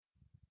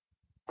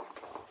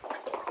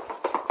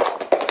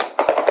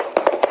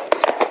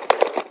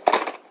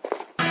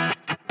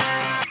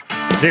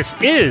This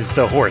is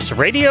the Horse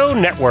Radio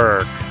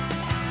Network.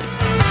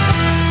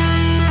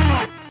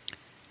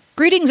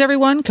 Greetings,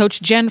 everyone.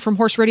 Coach Jen from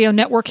Horse Radio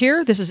Network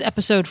here. This is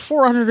episode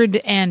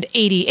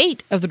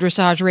 488 of the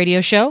Dressage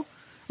Radio Show.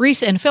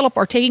 Reese and Philip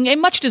are taking a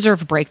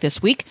much-deserved break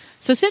this week,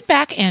 so sit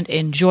back and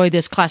enjoy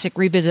this classic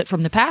revisit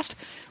from the past,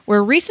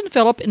 where Reese and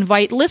Philip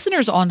invite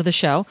listeners onto the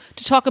show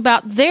to talk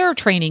about their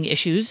training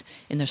issues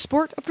in the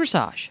sport of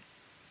dressage.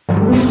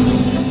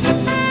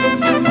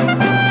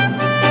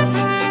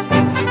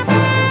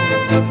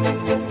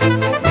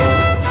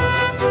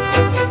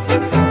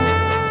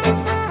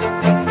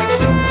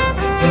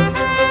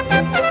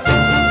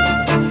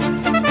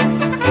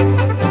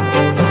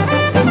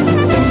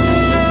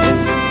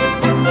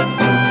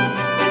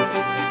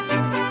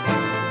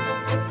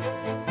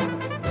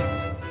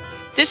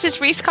 This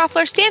is Reese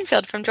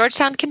Koffler-Stanfield from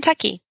Georgetown,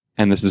 Kentucky.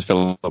 And this is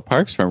Philip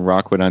Parks from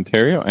Rockwood,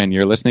 Ontario, and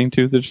you're listening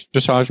to the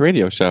Dressage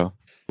Radio Show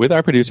with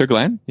our producer,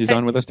 Glenn. He's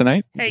on with us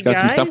tonight. He's got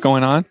some stuff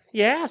going on.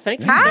 Yeah, thank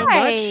you so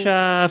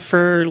much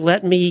for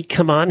letting me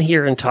come on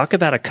here and talk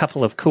about a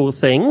couple of cool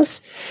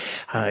things.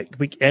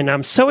 And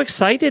I'm so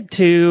excited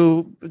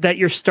that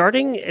you're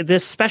starting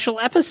this special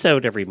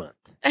episode every month.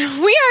 We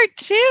are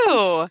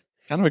too.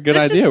 Kind of a good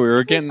idea.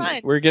 We're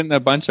getting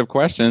a bunch of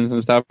questions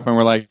and stuff, and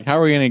we're like, how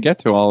are we going to get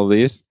to all of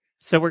these?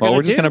 So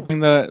we're just going to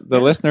bring the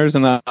listeners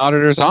and the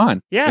auditors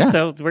on. Yeah,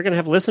 so we're going to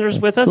have listeners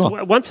with us.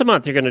 Cool. Once a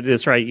month, you're going to do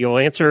this, right? You'll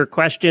answer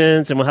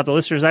questions, and we'll have the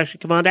listeners actually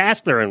come on to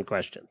ask their own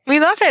question. We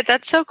love it.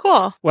 That's so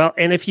cool. Well,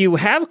 and if you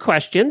have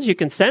questions, you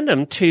can send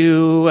them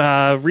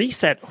to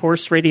Reese at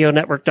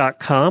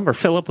horseradionetwork.com or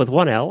Philip with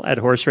one L at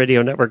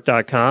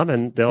horseradionetwork.com,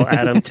 and they'll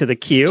add them to the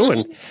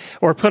queue,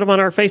 or put them on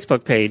our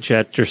Facebook page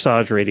at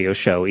Dressage Radio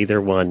Show. Either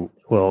one.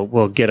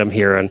 We'll get them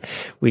here, and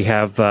we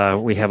have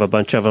a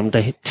bunch of them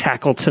to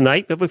tackle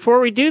tonight. But before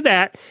we do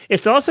that,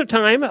 it's also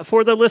time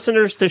for the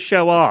listeners to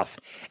show off,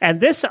 and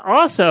this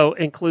also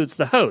includes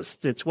the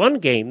hosts. It's one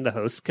game the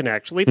hosts can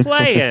actually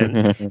play in,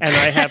 and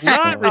I have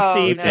not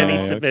received any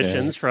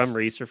submissions from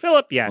Reese or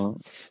Philip yet.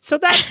 So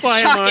that's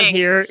why I'm on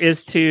here,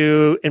 is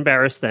to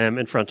embarrass them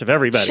in front of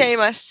everybody.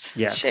 Shame us.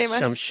 Yes, shame us.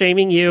 So I'm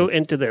shaming you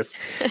into this.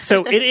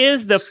 So it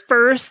is the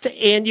first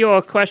annual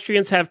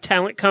Equestrians Have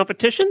Talent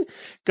competition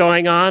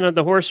going on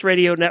the Horse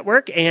Radio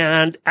Network.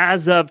 And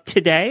as of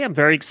today, I'm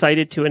very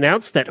excited to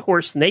announce that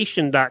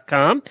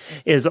HorseNation.com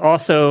is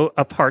also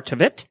a part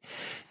of it.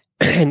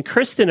 And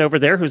Kristen over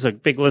there, who's a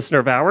big listener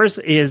of ours,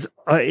 is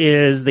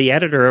the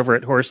editor over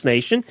at Horse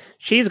Nation.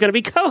 She's going to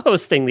be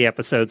co-hosting the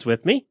episodes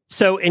with me.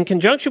 So in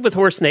conjunction with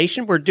Horse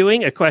Nation, we're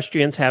doing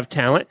Equestrians Have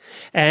Talent.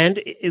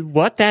 And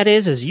what that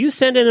is you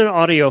send in an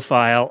audio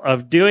file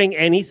of doing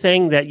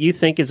anything that you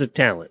think is a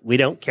talent. We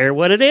don't care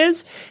what it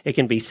is. It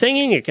can be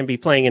singing. It can be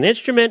playing an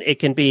instrument. It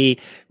can be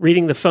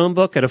reading the phone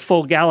book at a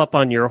full gallop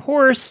on your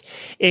horse.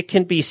 It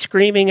can be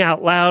screaming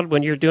out loud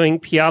when you're doing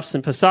piafs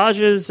and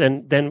passages,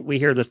 and then we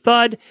hear the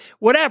thud.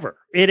 Whatever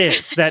it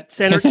is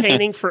that's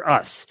entertaining for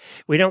us.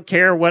 We don't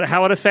care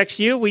how it affects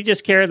you. We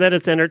just care that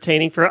it's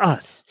entertaining for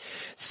us.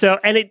 So,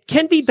 and it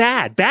can be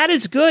bad. Bad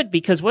is good,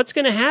 because what's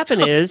going to happen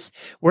is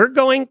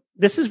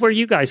this is where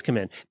you guys come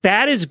in.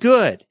 Bad is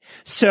good.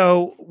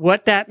 So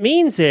what that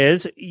means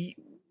is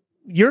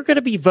you're going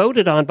to be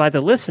voted on by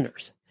the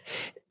listeners.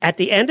 At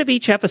the end of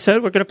each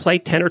episode, we're going to play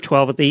 10 or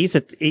 12 of these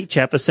at each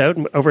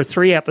episode, over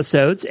 3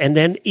 episodes. And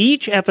then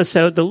each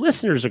episode, the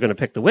listeners are going to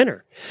pick the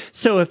winner.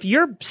 So if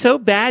you're so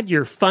bad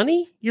you're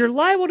funny, you're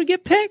liable to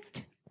get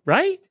picked,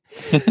 right?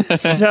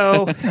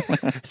 So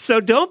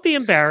don't be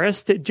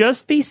embarrassed.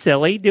 Just be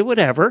silly. Do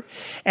whatever.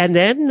 And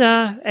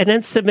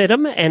then submit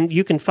them. And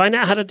you can find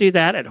out how to do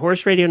that at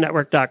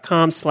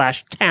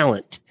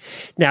horseradionetwork.com/talent.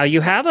 Now,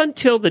 you have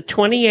until the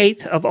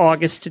 28th of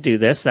August to do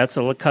this. That's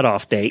the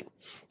cutoff date.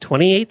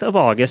 28th of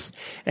August,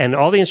 and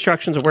all the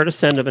instructions of where to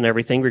send them and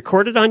everything.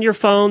 Record it on your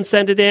phone,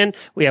 send it in.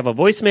 We have a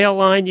voicemail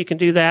line. You can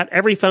do that.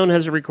 Every phone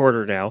has a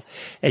recorder now,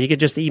 and you can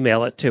just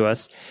email it to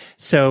us.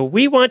 So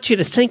we want you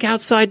to think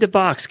outside the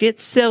box. Get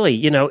silly.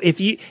 You know, if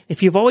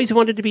you've always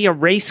wanted to be a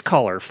race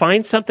caller,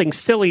 find something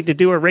silly to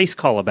do a race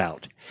call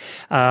about.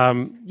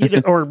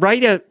 Or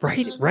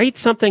write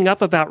something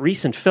up about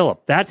Reese and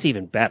Philip. That's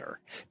even better.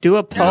 Do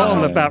a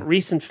poem about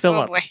Reese and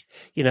Philip.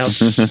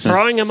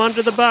 Throwing them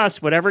under the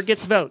bus. Whatever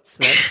gets votes.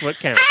 That's what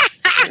counts.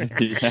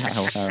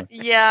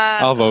 Yeah.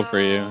 I'll vote for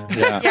you.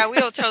 Yeah, we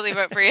will totally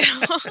vote for you.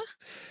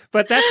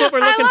 But that's what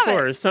we're looking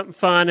for, is something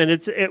fun.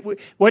 And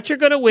what you're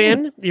going to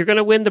win. You're going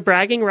to win the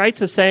bragging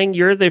rights of saying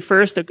you're the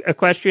first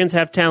Equestrians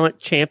Have Talent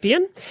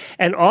champion.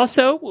 And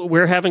also,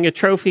 we're having a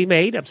trophy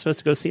made. I'm supposed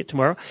to go see it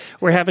tomorrow.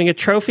 We're having a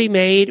trophy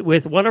made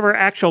with one of our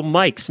actual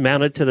mics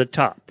mounted to the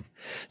top.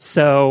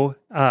 So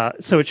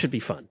it should be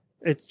fun.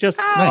 It's just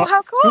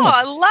how cool!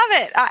 I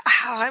love it.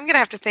 I'm gonna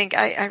have to think.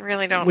 I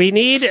really don't. We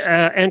need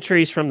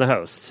entries from the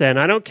hosts, and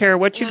I don't care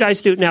what you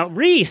guys do. Now,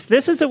 Reese,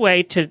 this is a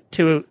way to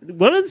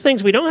one of the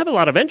things we don't have a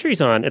lot of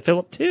entries on at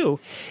Philip too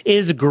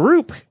is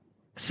group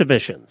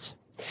submissions.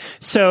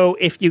 So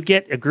if you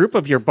get a group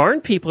of your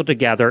barn people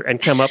together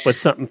and come up with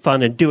something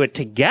fun and do it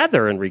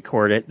together and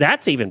record it,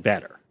 that's even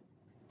better.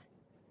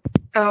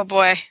 Oh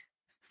boy.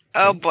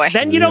 Oh boy.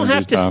 Then you don't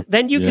have to. Tough.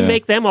 Then you can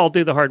make them all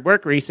do the hard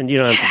work, Reese, and you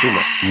don't have to do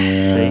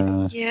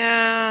much.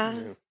 Yeah.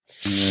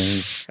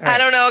 See? I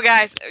don't know,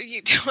 guys.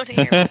 You don't want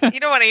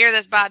to hear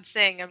this bod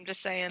sing. I'm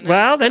just saying.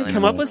 Well, then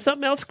come up with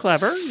something else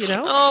clever.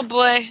 Oh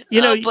boy.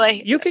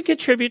 You could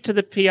contribute to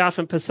the piaffe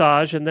and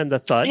passage, and then the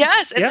thud.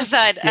 Yes, and the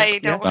thud. I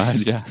don't.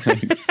 Yeah,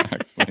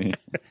 exactly.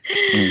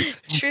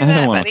 True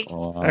that, buddy.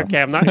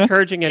 Okay, I'm not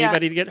encouraging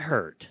anybody to get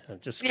hurt. I'm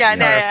just I'm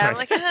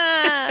like,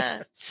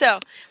 So,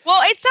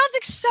 well, it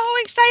sounds so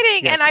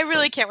exciting, and I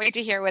really can't wait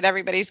to hear what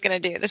everybody's going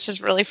to do. This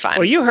is really fun.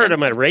 Well, you heard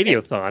them at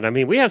Radiothon. I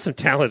mean, we have some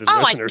talented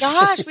listeners. Oh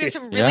my gosh, we have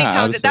some really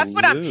talented.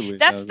 Absolutely.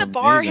 That's the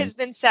bar has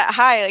been set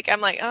high. Like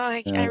I'm like,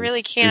 I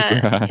really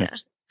can't.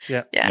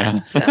 Yeah.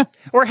 So.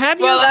 Or have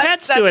your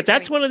pets do it. Exciting.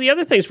 That's one of the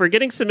other things. We're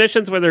getting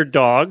submissions where their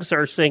dogs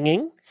are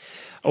singing.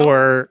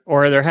 Or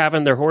they're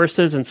having their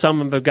horses, and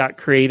some of them have got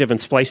creative and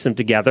spliced them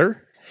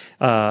together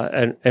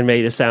and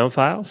made a sound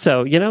file.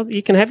 So,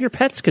 you can have your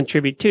pets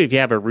contribute too. If you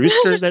have a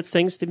rooster that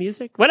sings to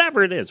music,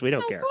 whatever it is, we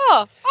don't care.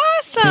 Cool.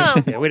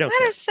 Awesome. We don't care.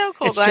 That is so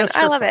cool, Glenn.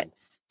 I love it.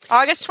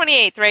 August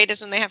 28th, right,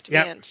 is when they have to be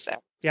in. So,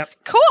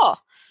 cool.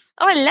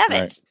 Oh, I love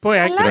it. Boy,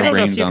 I don't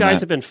know if you guys that.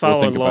 have been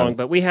following along,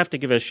 but we have to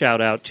give a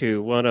shout out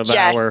to one of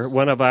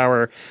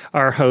our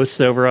hosts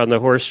over on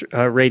the Horse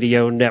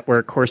Radio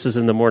Network, Horses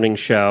in the Morning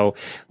show.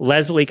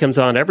 Leslie comes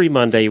on every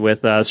Monday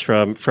with us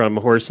from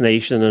Horse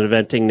Nation and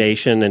Eventing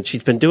Nation, and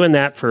she's been doing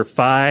that for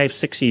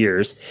 5-6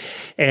 years,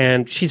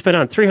 and she's been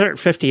on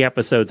 350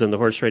 episodes on the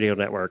Horse Radio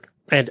Network.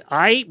 And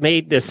I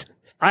made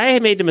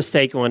the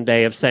mistake one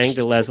day of saying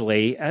to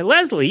Leslie,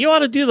 Leslie, you ought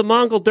to do the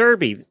Mongol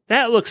Derby.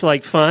 That looks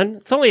like fun.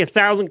 It's only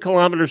 1,000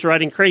 kilometers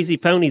riding crazy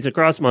ponies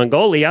across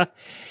Mongolia.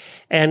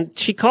 And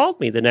she called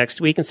me the next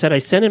week and said, I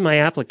sent in my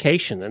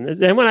application. And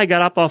then when I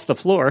got up off the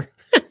floor,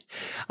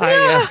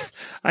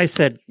 I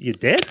said, you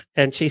did?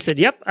 And she said,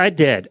 yep, I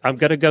did. I'm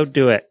going to go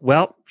do it.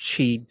 Well,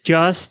 she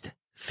just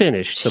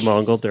finished the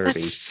Mongol Derby.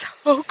 That's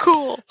so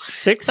cool.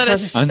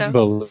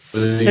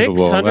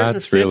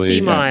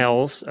 650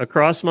 miles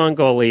across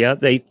Mongolia.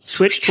 They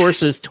switched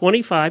horses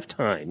 25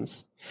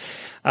 times.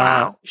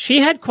 Wow.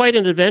 She had quite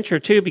an adventure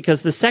too,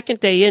 because the second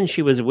day in,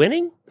 she was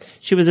winning.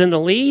 She was in the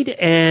lead,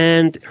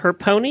 and her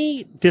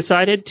pony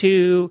decided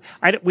to,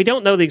 we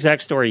don't know the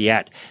exact story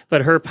yet,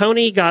 but her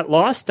pony got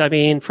lost.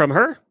 From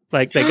her,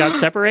 like they got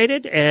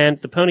separated, and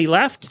the pony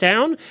left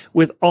town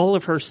with all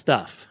of her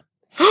stuff.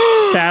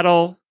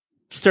 Saddle,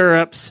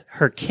 stirrups,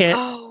 her kit,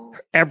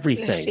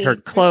 everything, her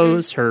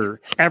clothes,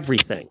 her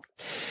everything.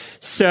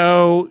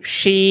 So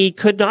she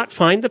could not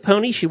find the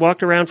pony. She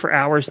walked around for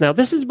hours. Now,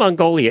 this is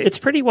Mongolia. It's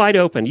pretty wide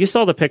open. You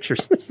saw the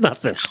pictures. It's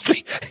nothing.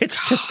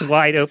 It's just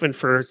wide open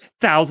for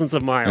thousands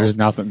of miles. There's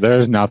nothing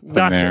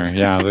there.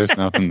 Yeah, there's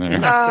nothing there.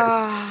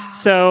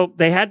 So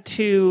they had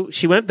to,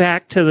 she went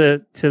back to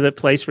the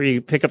place where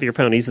you pick up your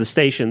ponies, the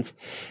stations,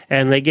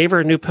 and they gave her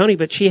a new pony,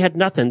 but she had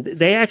nothing.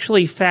 They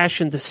actually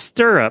fashioned the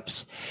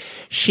stirrups.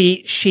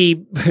 She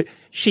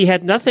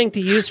had nothing to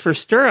use for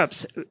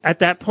stirrups at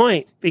that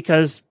point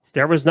because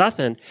there was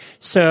nothing.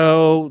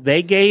 So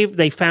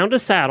they found a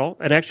saddle,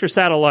 an extra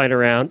saddle lying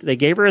around. They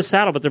gave her a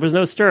saddle, but there was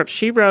no stirrups.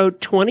 She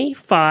rode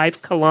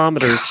 25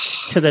 kilometers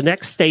to the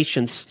next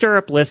station,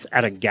 stirrupless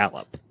at a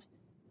gallop.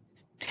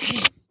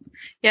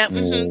 Yeah,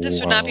 this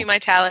would not be my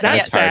talent.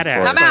 That's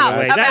badass. I'm out.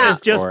 That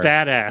is just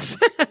badass.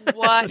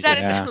 What? That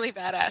is really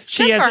badass.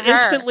 She Good has for her.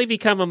 instantly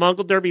become a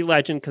Mongol Derby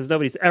legend because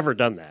nobody's ever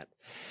done that.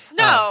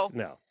 No.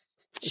 No.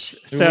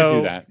 So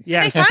do that?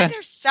 Yeah. Did they find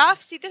her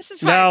stuff? See, this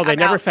is why No, they I'm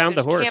never out. found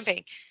the horse.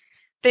 Camping.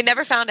 They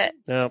never found it.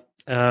 No.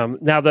 Now,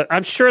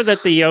 I'm sure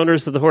that the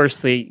owners of the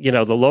horse, the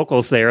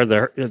locals there,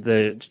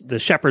 the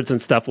shepherds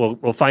and stuff,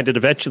 will find it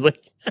eventually.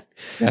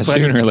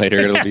 Sooner or later,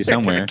 it'll be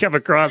somewhere. Come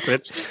across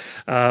it,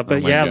 but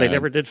they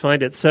never did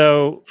find it.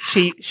 So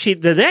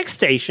the next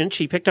station,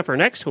 she picked up her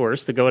next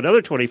horse to go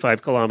another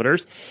 25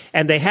 kilometers,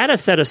 and they had a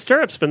set of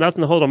stirrups, but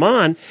nothing to hold them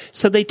on.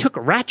 So they took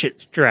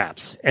ratchet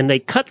straps and they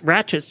cut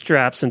ratchet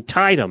straps and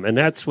tied them, and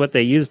that's what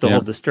they used to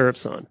hold the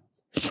stirrups on.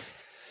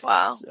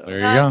 Wow. So, there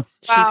you go.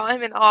 Wow,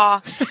 I'm in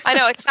awe. I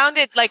know, it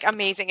sounded like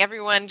amazing.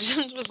 Everyone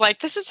just was like,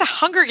 this is a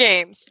Hunger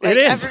Games. Like,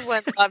 it is.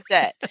 Everyone loved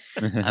it.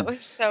 It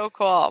was so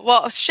cool.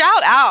 Well,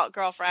 shout out,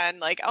 girlfriend.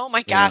 Like, oh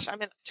my gosh, I'm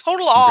in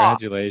total awe.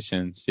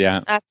 Congratulations.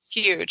 Yeah. That's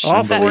huge.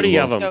 All That 40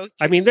 is of them. so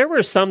I mean, there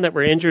were some that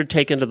were injured,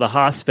 taken to the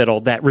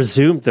hospital, that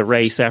resumed the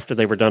race after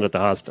they were done at the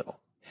hospital.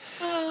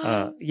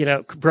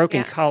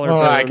 Broken collarbone.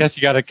 Well, I guess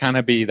you got to kind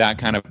of be that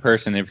kind of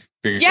person if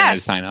you're going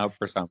to sign up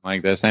for something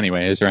like this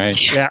anyways,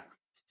 right? Yeah.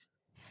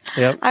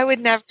 Yep. I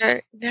would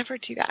never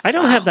do that. I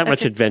don't have that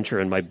much adventure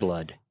in my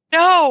blood.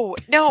 No,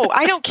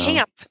 I don't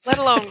camp, let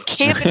alone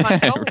camp in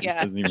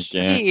Mongolia.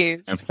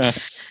 Jeez.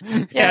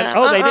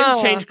 Yeah. They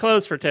didn't change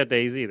clothes for 10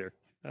 days either.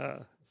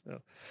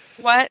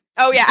 What?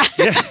 Oh, yeah.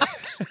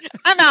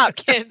 I'm out,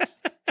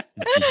 kids.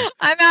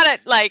 I'm out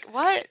at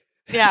what?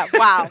 Yeah.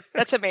 Wow.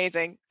 That's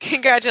amazing.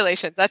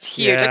 Congratulations. That's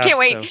huge. Yeah, I can't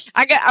wait. so-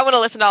 I want to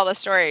listen to all the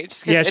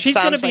stories. Yeah, she's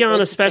going to be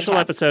on a special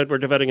episode. We're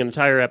devoting an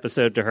entire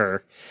episode to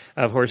her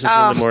of Horses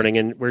in the Morning,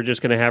 and we're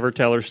just going to have her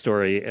tell her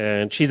story.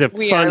 And she's a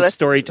fun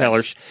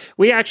storyteller.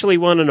 We actually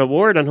won an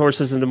award on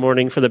Horses in the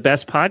Morning for the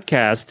best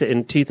podcast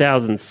in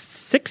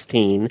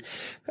 2016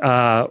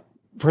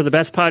 for the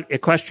best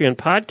equestrian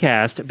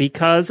podcast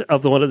because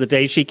of one of the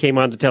days she came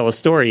on to tell a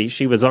story.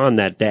 She was on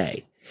that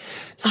day.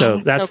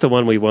 So that's the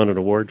one we won an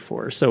award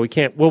for. So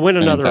we'll win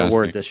another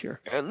award this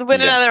year.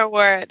 Another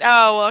award.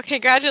 Oh, well,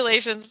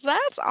 congratulations.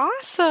 That's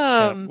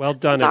awesome. Yeah, well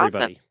done, That's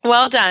everybody. Awesome.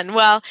 Well done.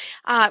 Well,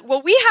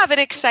 we have an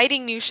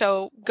exciting new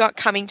show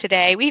coming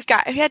today. We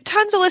had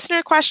tons of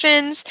listener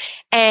questions,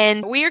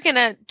 and we are going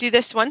to do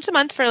this once a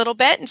month for a little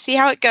bit and see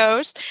how it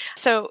goes.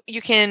 So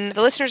the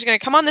listeners are going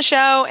to come on the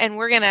show, and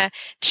we're going to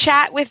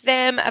chat with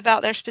them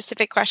about their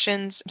specific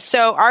questions.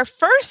 So our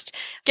first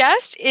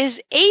guest is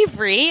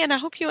Avery, and I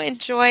hope you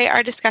enjoy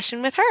our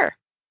discussion with her.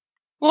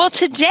 Well,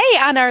 today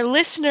on our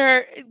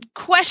listener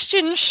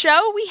question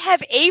show, we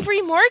have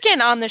Avery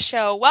Morgan on the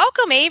show.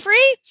 Welcome, Avery.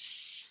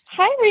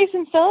 Hi, Reese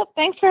and Philip.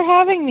 Thanks for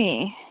having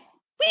me.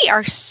 We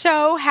are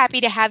so happy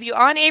to have you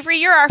on, Avery.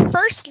 You're our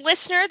first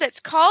listener that's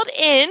called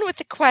in with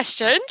the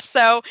question.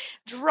 So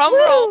drum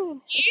roll,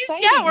 please.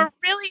 Yeah, we're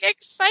really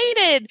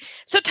excited.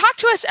 So talk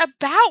to us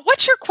about,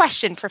 what's your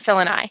question for Phil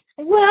and I?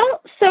 Well,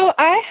 so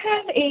I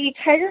have a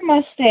Tiger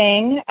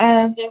Mustang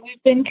that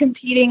we've been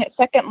competing at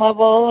second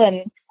level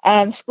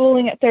and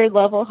schooling at third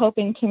level,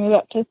 hoping to move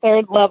up to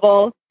third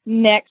level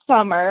next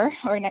summer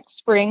or next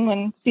spring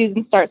when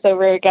season starts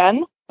over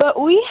again. But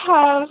we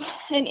have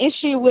an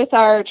issue with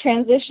our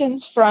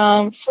transitions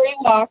from free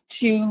walk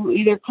to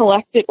either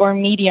collected or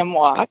medium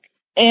walk.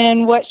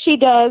 And what she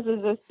does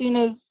is as soon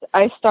as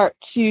I start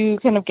to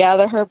kind of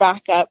gather her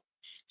back up,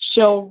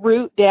 she'll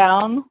root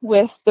down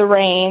with the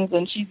reins,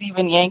 and she's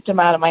even yanked them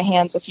out of my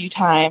hands a few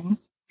times.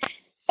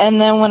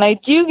 And then when I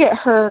do get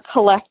her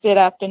collected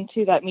up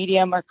into that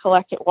medium or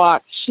collected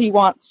walk, she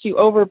wants to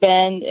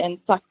overbend and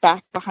suck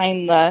back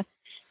behind the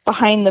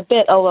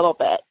bit a little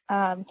bit.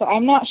 So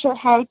I'm not sure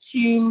how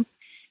to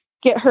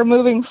get her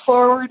moving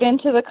forward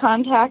into the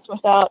contact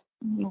without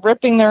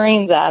ripping the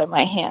reins out of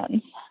my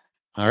hands.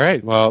 All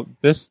right. Well,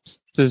 this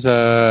is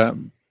a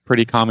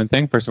pretty common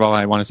thing. First of all,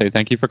 I want to say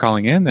thank you for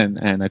calling in,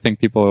 and I think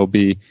people will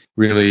be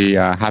really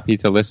happy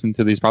to listen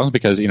to these problems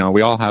because,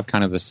 we all have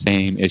kind of the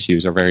same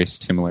issues or very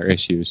similar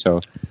issues.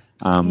 So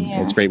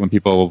it's great when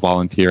people will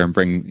volunteer and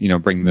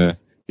bring the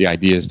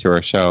ideas to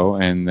our show,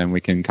 and then we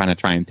can kind of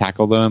try and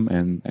tackle them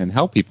and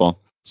help people.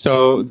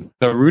 So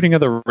the rooting of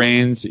the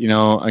reins,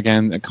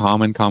 again, a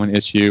common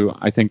issue.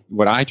 I think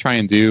what I try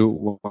and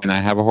do when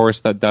I have a horse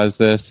that does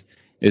this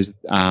is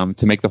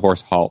to make the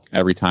horse halt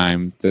every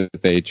time that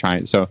they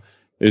try. So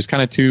there's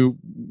kind of two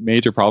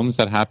major problems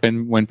that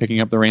happen when picking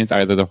up the reins.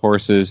 Either the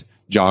horses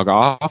jog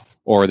off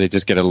or they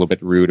just get a little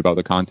bit rude about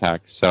the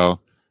contact. So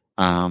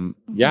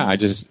I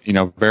just,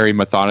 very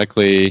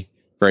methodically,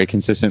 very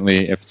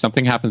consistently, if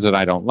something happens that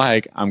I don't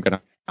like, I'm going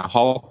to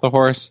halt the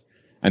horse,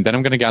 and then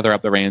I'm going to gather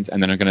up the reins,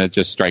 and then I'm going to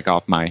just strike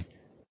off my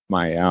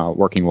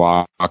working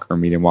walk or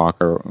medium walk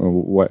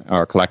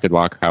or collected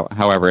walk,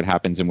 however it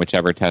happens in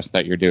whichever test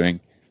that you're doing.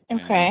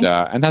 Okay.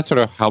 And that sort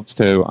of helps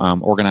to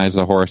organize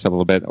the horse a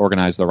little bit,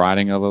 organize the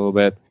riding a little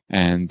bit,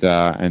 and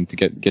to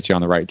get you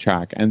on the right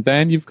track. And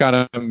then you've got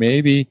to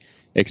maybe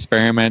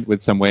experiment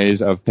with some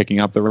ways of picking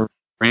up the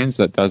reins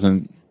that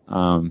doesn't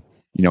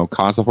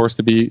cause the horse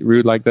to be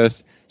rude like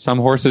this. Some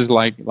horses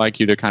like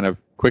you to kind of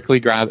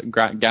quickly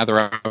gather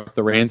up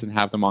the reins and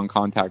have them on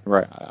contact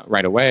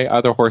right away.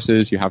 Other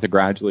horses, you have to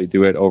gradually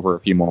do it over a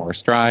few more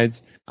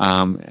strides.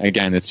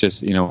 Again, it's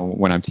just,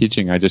 when I'm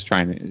teaching, I just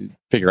try and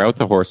figure out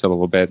the horse a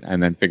little bit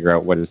and then figure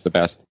out what is the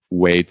best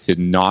way to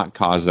not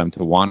cause them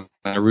to want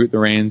to root the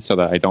reins so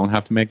that I don't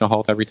have to make the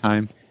halt every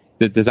time.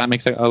 Does that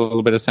make a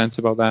little bit of sense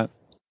about that?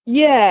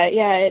 Yeah,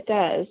 it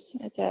does.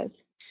 It does.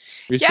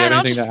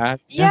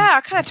 Yeah,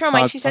 I'll kind of throw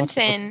my 2 cents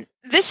in.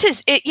 This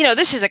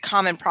is a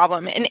common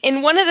problem.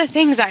 And one of the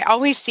things I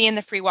always see in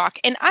the free walk,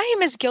 and I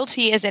am as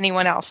guilty as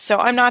anyone else, so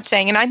I'm not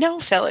saying, and I know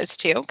Phil is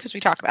too, because we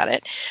talk about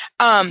it.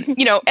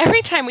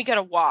 Every time we go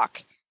to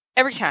walk,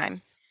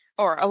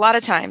 or a lot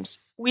of times,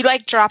 we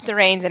drop the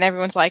reins and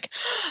everyone's like,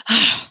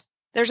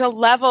 there's a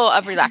level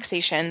of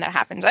relaxation that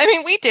happens. I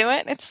mean, we do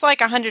it. It's like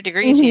 100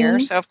 degrees here.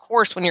 So of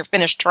course, when you're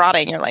finished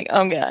trotting, you're like,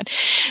 oh God.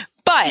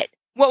 But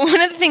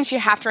one of the things you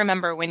have to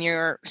remember when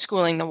you're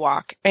schooling the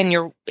walk, and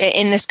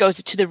this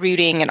goes to the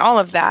rooting and all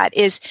of that,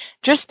 is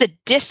just the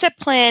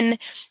discipline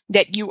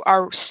that you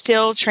are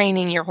still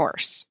training your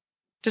horse.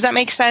 Does that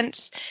make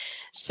sense?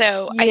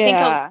 So I think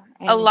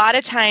a lot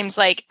of times,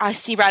 I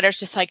see riders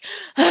just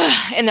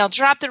and they'll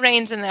drop the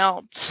reins and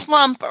they'll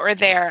slump, or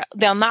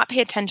they'll not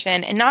pay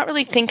attention and not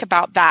really think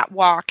about that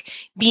walk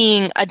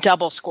being a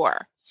double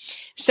score.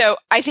 So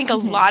I think a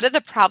lot of the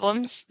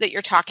problems that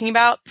you're talking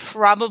about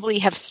probably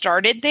have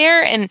started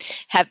there and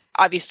have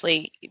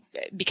obviously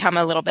become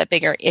a little bit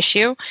bigger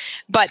issue.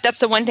 But that's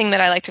the one thing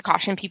that I like to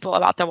caution people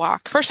about the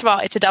walk. First of all,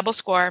 it's a double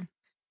score.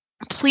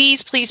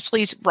 please, please,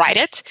 please ride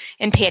it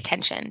and pay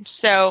attention.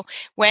 So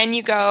when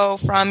you go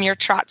from your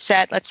trot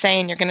set, let's say,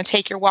 and you're going to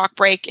take your walk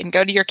break and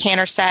go to your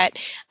canter set,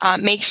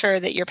 make sure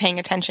that you're paying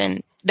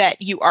attention,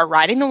 that you are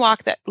riding the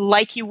walk that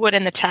like you would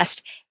in the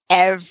test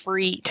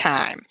every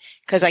time.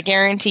 Because I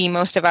guarantee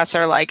most of us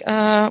are like,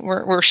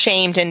 we're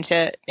shamed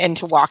into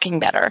walking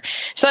better.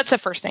 So that's the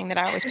first thing that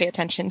I always pay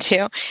attention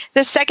to.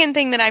 The second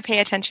thing that I pay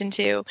attention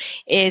to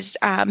is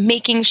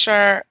making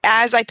sure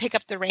as I pick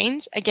up the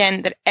reins,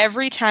 again, that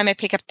every time I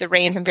pick up the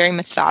reins, I'm very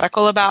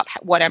methodical about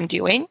what I'm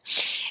doing.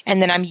 And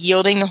then I'm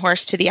yielding the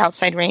horse to the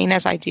outside rein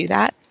as I do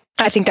that.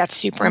 I think that's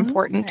super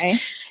important. Okay.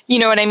 You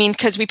know what I mean?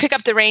 Because we pick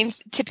up the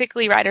reins,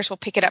 typically riders will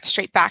pick it up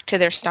straight back to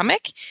their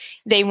stomach.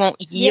 They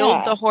won't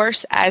yield the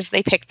horse as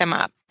they pick them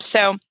up.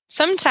 So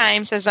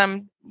sometimes as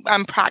I'm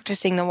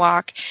practicing the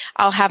walk,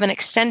 I'll have an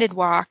extended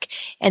walk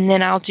and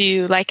then I'll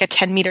do like a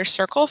 10-meter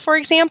circle, for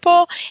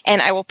example,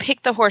 and I will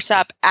pick the horse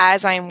up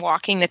as I'm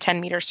walking the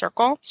 10-meter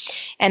circle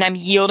and I'm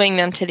yielding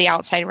them to the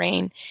outside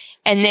rein.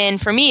 And then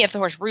for me, if the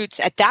horse roots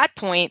at that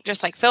point,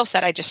 just like Phil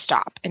said, I just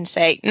stop and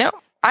say, no.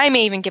 I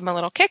may even give him a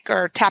little kick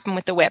or tap him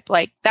with the whip.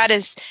 Like that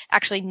is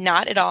actually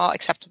not at all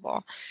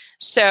acceptable.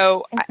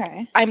 So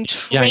I'm training.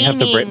 Yeah, you have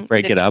to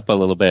break it up a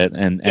little bit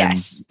and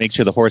make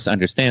sure the horse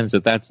understands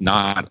that that's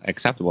not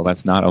acceptable.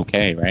 That's not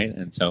okay, right?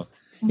 And so,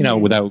 you know,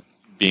 without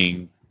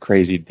being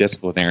crazy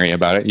disciplinary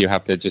about it, you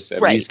have to just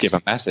at least give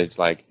a message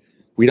like,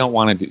 we don't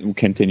want to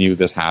continue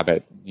this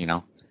habit, you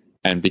know.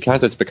 And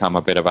because it's become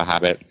a bit of a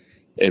habit,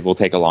 it will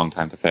take a long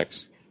time to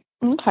fix.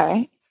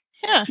 Okay.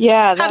 Yeah.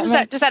 Yeah. How does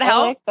that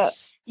help? I like that.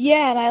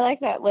 Yeah, and I like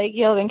that leg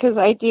yielding because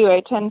I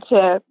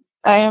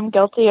am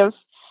guilty of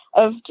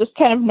just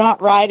kind of not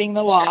riding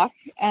the walk.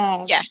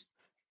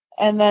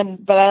 And then,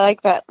 but I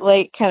like that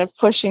leg kind of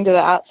pushing to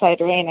the outside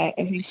rein. I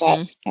think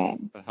that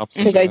helps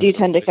because I do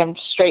tend to come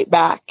straight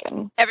back.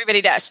 And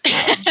everybody does.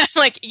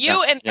 Like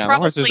you and probably the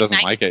horses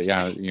doesn't like it.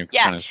 Yeah, you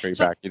kind of straight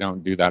back. You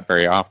don't do that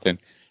very often.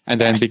 And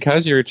then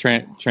because you're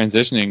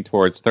transitioning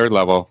towards third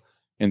level.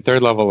 In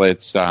third level,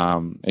 it's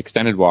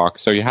extended walk,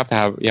 so you have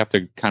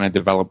to kind of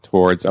develop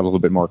towards a little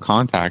bit more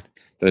contact.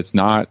 That it's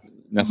not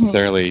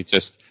necessarily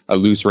just a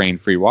loose rein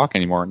free walk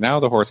anymore. Now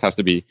the horse has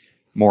to be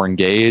more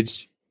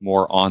engaged,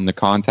 more on the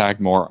contact,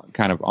 more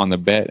kind of on the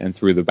bit and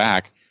through the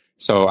back.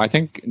 So I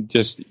think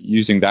just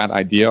using that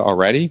idea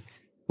already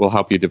will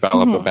help you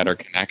develop a better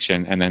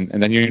connection, and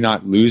then you're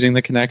not losing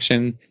the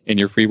connection in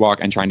your free walk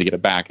and trying to get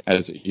it back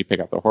as you pick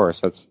up the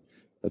horse. That's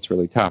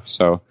really tough.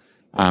 So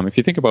if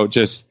you think about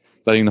just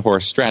letting the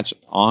horse stretch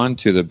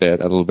onto the bit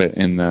a little bit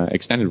in the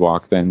extended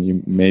walk, then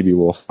you maybe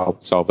will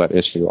help solve that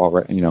issue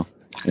already, you know,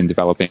 in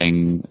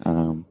developing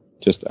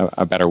just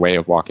a better way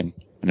of walking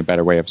and a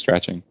better way of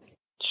stretching.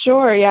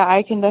 Sure. Yeah,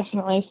 I can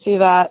definitely see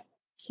that.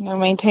 You know,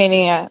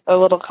 maintaining a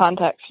little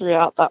contact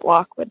throughout that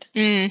walk would.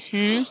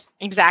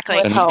 Exactly.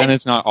 And then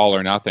it's not all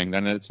or nothing.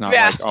 Then it's not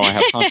like, I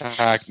have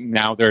contact,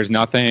 now there's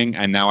nothing,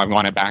 and now I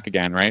want it back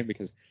again, right?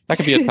 Because that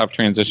could be a tough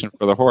transition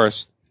for the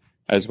horse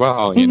as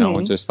well, you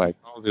know, just like,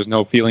 there's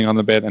no feeling on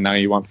the bit, and now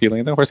you want feeling.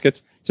 And the horse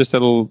gets just a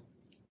little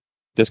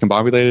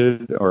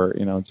discombobulated, or,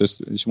 you know,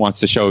 just wants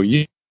to show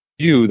you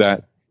that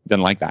it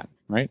doesn't like that,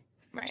 right?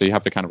 So you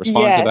have to kind of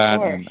respond to that,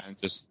 and it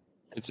just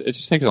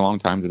takes a long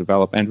time to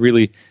develop. And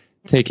really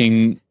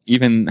taking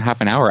even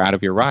half an hour out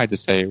of your ride to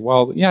say,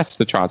 well, yes,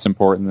 the trot's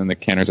important and the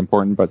canter's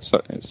important, but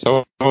so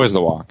is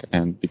the walk.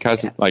 And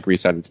because, like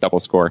Reese said, it's double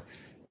score,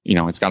 you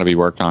know, it's got to be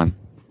worked on.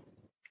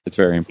 It's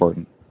very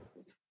important.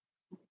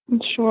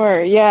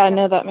 Sure. Yeah.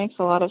 No, that makes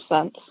a lot of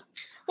sense.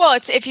 Well,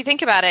 it's, if you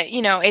think about it,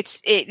 you know,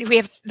 we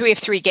have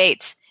 3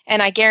 gaits,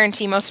 and I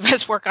guarantee most of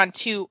us work on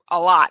 2 a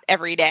lot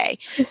every day.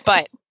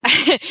 But,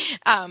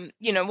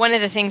 you know, one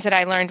of the things that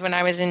I learned when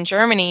I was in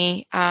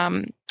Germany,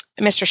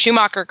 Mr.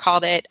 Schumacher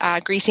called it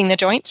greasing the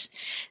joints.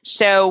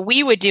 So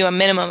we would do a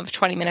minimum of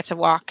 20 minutes of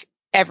walk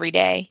every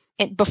day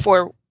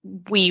before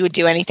we would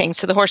do anything.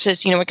 So the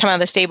horses, you know, would come out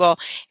of the stable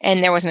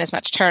and there wasn't as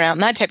much turnout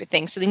and that type of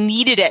thing. So they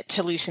needed it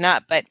to loosen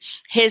up. But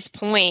his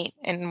point,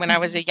 and when I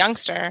was a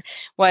youngster,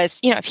 was,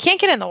 you know, if you can't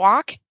get in the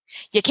walk,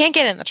 you can't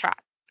get in the trot,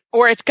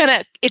 or it's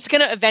gonna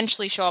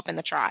eventually show up in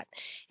the trot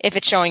if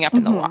it's showing up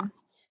in the walk.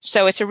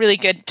 So it's a really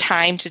good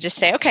time to just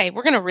say, okay,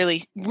 we're going to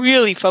really,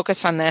 really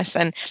focus on this.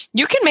 And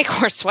you can make a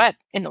horse sweat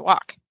in the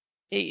walk.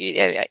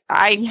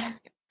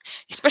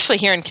 Especially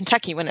here in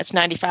Kentucky when it's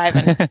 95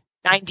 and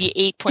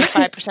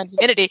 98.5%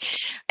 humidity,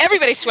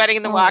 everybody's sweating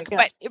in the walk.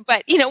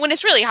 But you know, when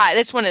it's really hot,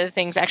 that's one of the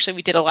things. Actually,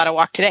 we did a lot of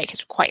walk today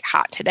because it's quite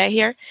hot today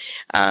here.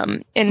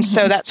 And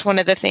so that's one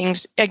of the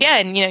things.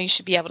 Again, you know, you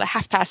should be able to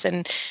half pass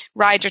and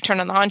ride your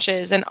turn on the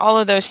haunches and all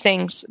of those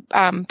things.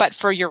 But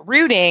for your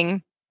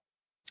rooting,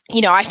 you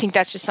know, I think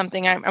that's just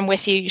something I'm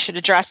with you. You should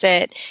address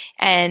it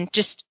and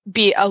just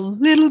be a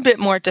little bit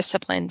more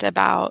disciplined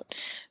about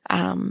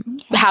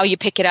how you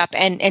pick it up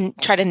and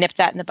try to nip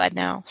that in the bud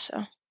now.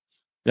 So.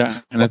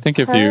 Yeah, and I think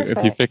if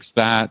you fix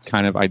that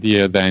kind of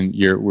idea, then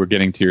we're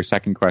getting to your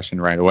second question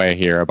right away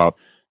here about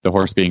the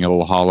horse being a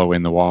little hollow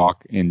in the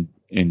walk in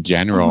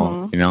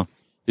general. You know,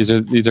 these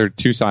are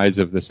 2 sides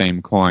of the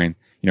same coin.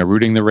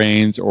 rooting the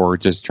reins or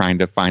just trying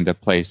to find a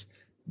place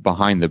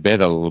behind the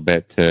bit a little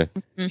bit to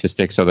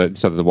stick so that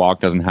the walk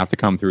doesn't have to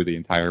come through the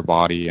entire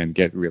body and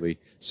get really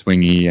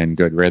swingy and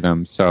good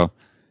rhythm. So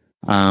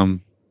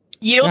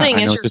yielding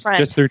is your friend.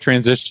 Just through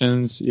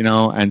transitions,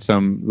 and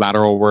some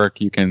lateral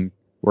work, you can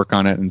work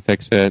on it and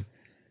fix it.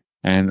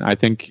 And I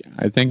think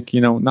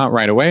not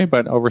right away,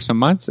 but over some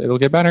months it'll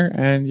get better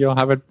and you'll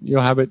have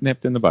it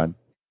nipped in the bud.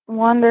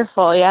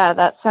 Wonderful. Yeah,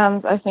 that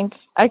sounds, I think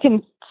I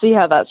can see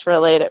how that's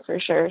related for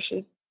sure.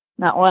 She's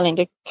not wanting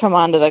to come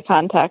onto the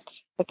contact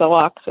with the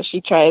walk, so she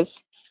tries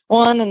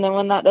one, and then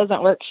when that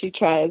doesn't work, she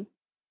tries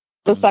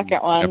the second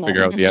one.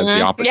 Figure out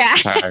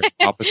the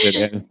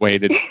opposite way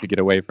to get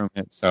away from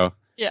it. So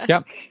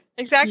yeah.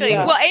 Exactly.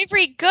 Yeah. Well,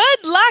 Avery,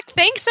 good luck.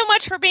 Thanks so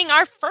much for being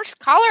our first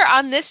caller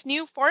on this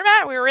new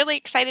format. We're really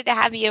excited to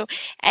have you,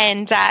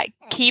 and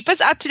keep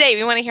us up to date.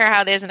 We want to hear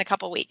how it is in a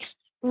couple weeks.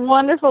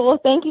 Wonderful. Well,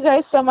 thank you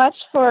guys so much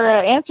for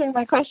answering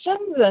my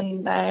questions,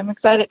 and I'm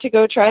excited to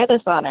go try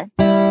this honor.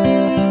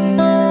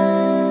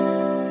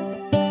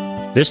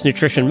 This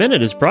Nutrition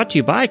Minute is brought to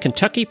you by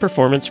Kentucky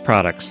Performance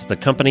Products, the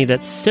company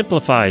that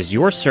simplifies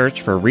your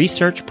search for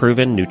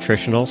research-proven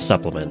nutritional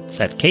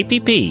supplements at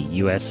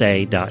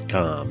kppusa.com.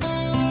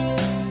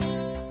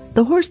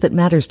 The horse that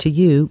matters to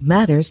you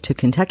matters to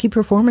Kentucky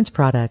Performance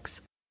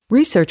Products.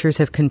 Researchers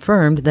have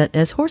confirmed that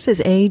as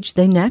horses age,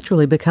 they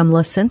naturally become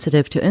less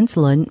sensitive to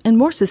insulin and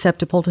more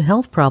susceptible to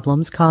health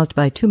problems caused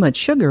by too much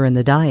sugar in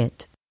the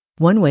diet.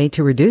 One way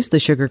to reduce the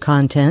sugar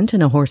content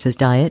in a horse's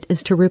diet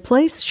is to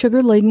replace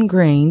sugar-laden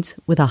grains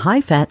with a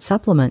high-fat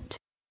supplement.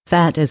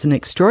 Fat is an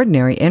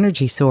extraordinary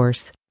energy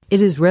source. It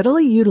is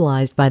readily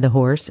utilized by the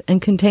horse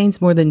and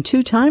contains more than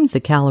 2 times the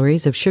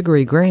calories of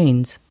sugary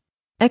grains.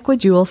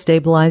 Equijewel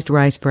Stabilized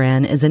Rice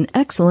Bran is an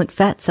excellent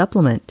fat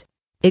supplement.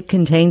 It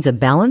contains a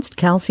balanced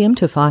calcium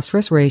to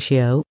phosphorus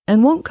ratio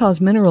and won't cause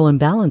mineral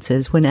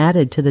imbalances when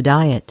added to the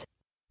diet.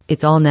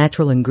 Its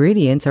all-natural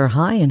ingredients are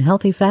high in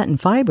healthy fat and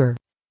fiber.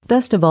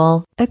 Best of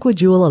all,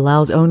 Equijewel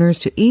allows owners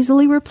to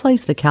easily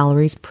replace the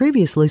calories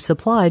previously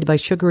supplied by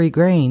sugary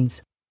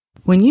grains.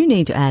 When you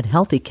need to add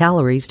healthy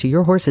calories to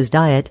your horse's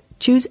diet,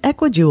 choose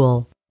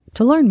Equijewel.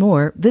 To learn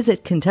more,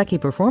 visit Kentucky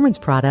Performance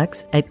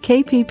Products at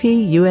kppusa.com.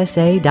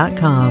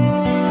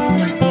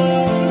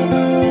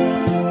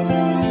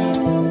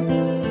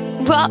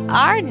 Well,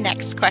 our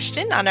next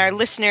question on our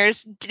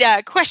listeners'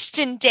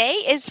 question day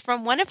is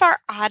from one of our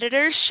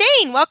auditors,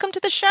 Shane. Welcome to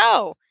the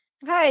show.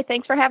 Hi,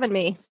 thanks for having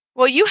me.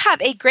 Well, you have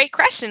a great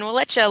question. We'll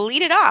let you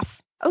lead it off.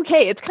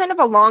 Okay, it's kind of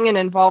a long and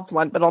involved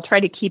one, but I'll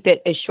try to keep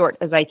it as short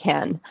as I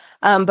can.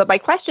 But my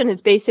question is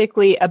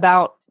basically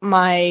about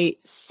my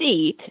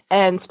seat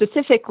and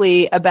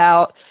specifically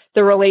about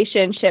the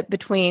relationship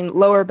between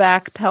lower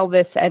back,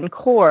 pelvis, and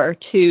core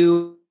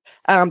to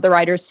the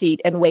rider's seat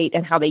and weight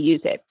and how they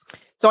use it.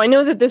 So I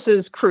know that this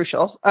is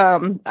crucial.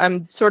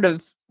 I'm sort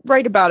of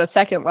right about a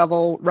second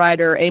level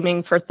rider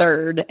aiming for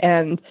third.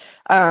 And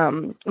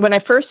when I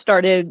first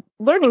started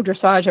learning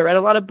dressage, I read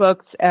a lot of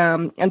books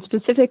and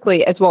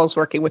specifically, as well as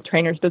working with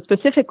trainers, but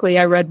specifically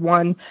I read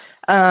one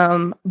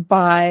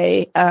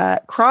by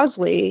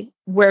Crosley,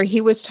 where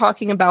he was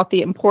talking about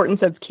the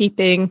importance of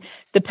keeping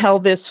the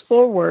pelvis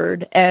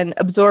forward and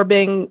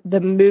absorbing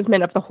the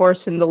movement of the horse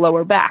in the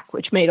lower back,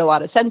 which made a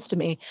lot of sense to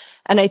me.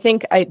 And I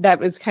think that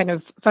was kind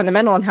of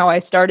fundamental in how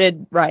I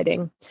started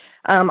riding.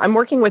 I'm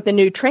working with a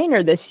new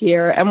trainer this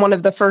year, and one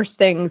of the first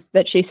things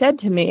that she said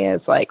to me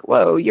is like,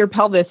 whoa, your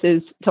pelvis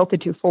is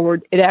tilted too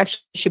forward. It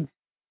actually should be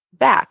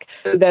back,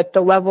 so that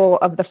the level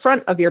of the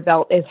front of your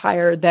belt is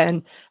higher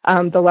than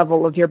the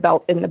level of your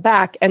belt in the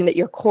back, and that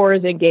your core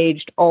is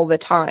engaged all the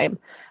time,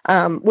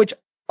 which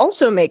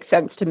also makes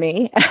sense to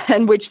me,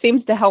 and which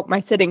seems to help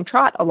my sitting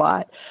trot a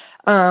lot.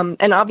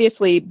 And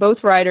obviously,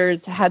 both riders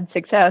had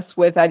success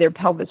with either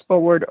pelvis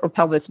forward or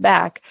pelvis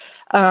back,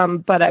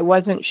 but I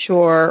wasn't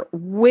sure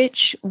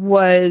which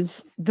was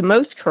the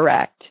most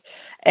correct.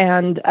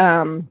 And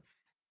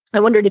I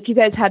wondered if you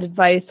guys had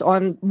advice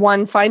on,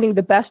 one, finding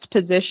the best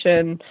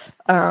position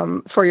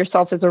for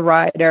yourself as a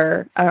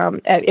rider,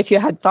 if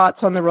you had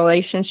thoughts on the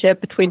relationship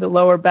between the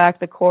lower back,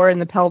 the core, and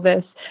the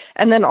pelvis,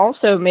 and then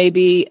also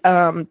maybe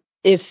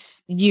if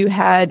you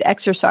had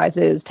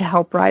exercises to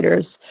help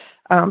riders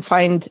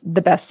find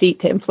the best seat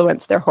to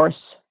influence their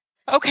horse.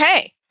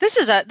 Okay. This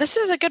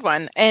is a good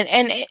one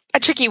and a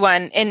tricky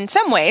one in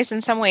some ways.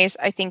 In some ways,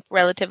 I think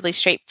relatively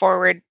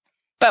straightforward.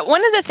 But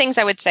one of the things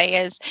I would say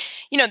is,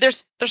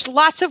 there's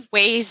lots of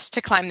ways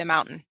to climb the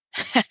mountain.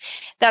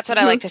 That's what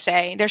I like to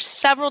say. There's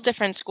several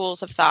different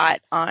schools of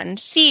thought on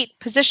seat,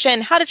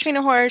 position, how to train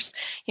a horse.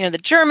 The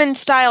German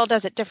style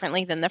does it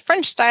differently than the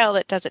French style,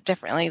 that does it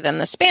differently than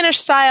the Spanish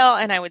style.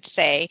 And I would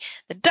say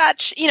the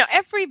Dutch,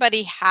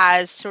 everybody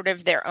has sort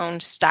of their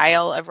own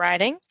style of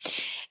riding.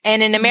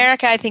 And in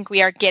America, I think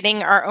we are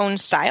getting our own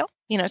style.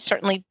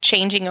 Certainly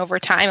changing over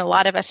time. A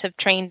lot of us have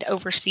trained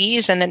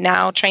overseas and are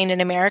now trained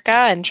in America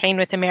and trained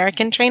with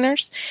American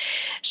trainers.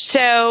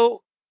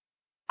 So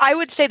I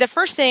would say the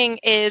first thing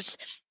is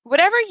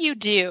whatever you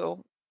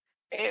do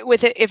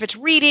with it, if it's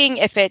reading,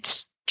 if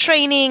it's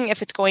training,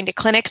 if it's going to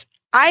clinics,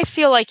 I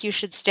feel like you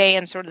should stay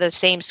in sort of the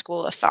same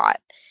school of thought,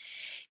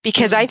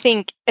 because I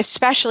think,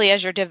 especially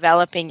as you're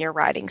developing your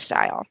riding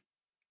style,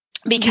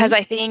 because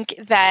I think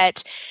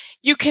that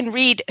you can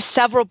read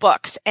several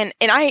books, and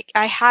I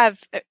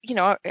have,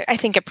 I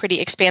think a pretty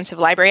expansive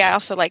library. I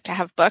also like to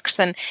have books,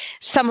 and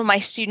some of my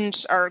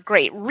students are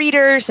great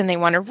readers and they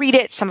want to read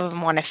it. Some of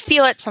them want to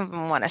feel it. Some of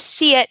them want to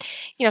see it,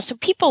 so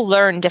people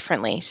learn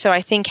differently. So I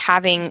think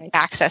having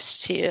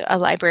access to a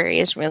library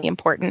is really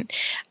important.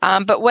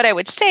 But what I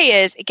would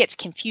say is it gets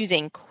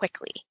confusing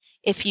quickly.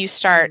 If you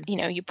start,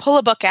 you pull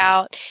a book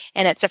out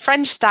and it's a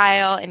French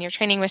style and you're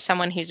training with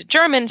someone who's a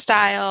German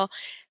style,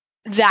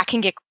 that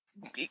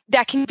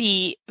can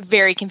be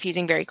very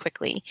confusing very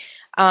quickly.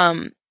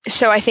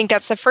 So I think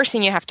that's the first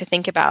thing you have to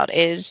think about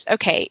is,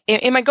 okay,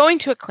 am I going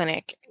to a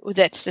clinic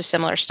that's a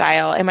similar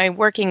style? Am I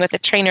working with a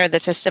trainer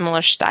that's a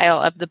similar style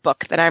of the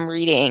book that I'm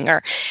reading?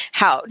 Or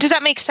how does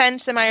that make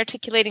sense? Am I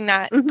articulating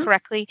that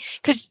correctly?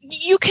 Because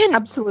you can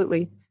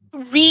absolutely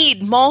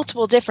read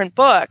multiple different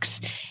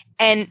books,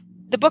 and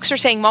the books are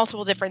saying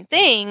multiple different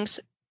things,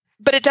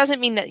 but it doesn't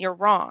mean that you're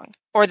wrong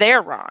or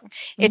they're wrong.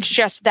 It's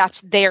just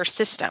that's their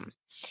system.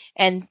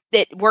 And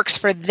it works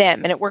for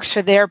them and it works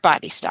for their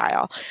body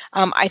style.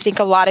 I think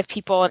a lot of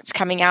people, it's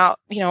coming out,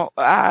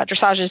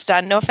 dressage is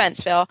done, no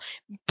offense, Phil,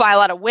 by a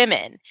lot of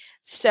women.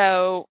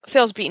 So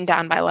Phil's beaten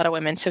down by a lot of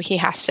women, so he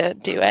has to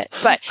do it.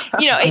 But,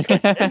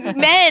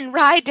 men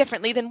ride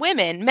differently than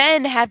women.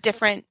 Men have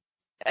different,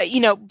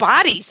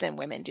 bodies than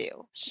women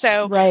do.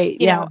 So,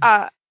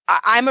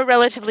 I'm a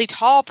relatively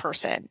tall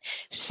person.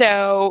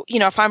 So,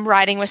 if I'm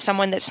riding with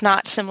someone that's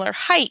not similar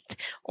height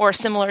or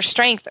similar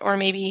strength or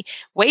maybe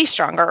way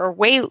stronger or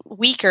way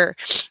weaker,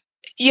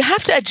 you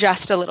have to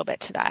adjust a little bit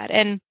to that.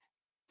 And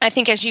I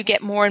think as you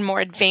get more and more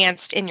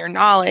advanced in your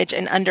knowledge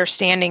and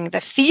understanding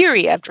the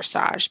theory of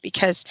dressage,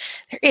 because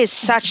there is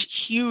such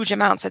huge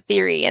amounts of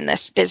theory in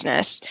this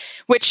business,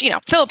 which,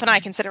 Philip and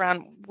I can sit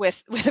around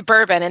with a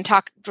bourbon and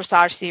talk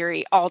dressage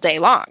theory all day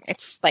long.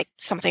 It's like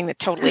something that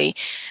totally,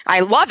 I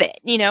love it.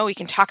 We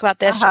can talk about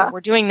this, or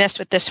we're doing this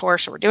with this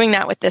horse, or we're doing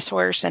that with this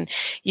horse. And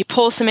you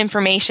pull some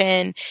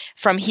information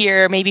from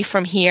here, maybe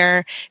from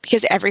here,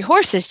 because every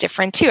horse is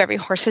different too. Every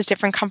horse has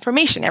different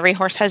conformation. Every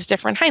horse has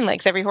different hind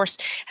legs. Every horse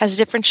has a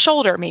different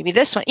shoulder. Maybe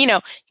this one, you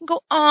can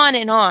go on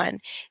and on.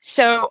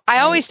 So I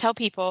always tell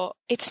people,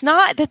 it's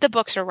not that the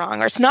books are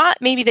wrong, or it's not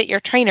maybe that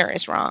your trainer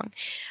is wrong.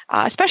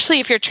 Especially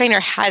if your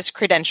trainer has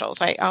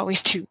credentials. I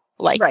always do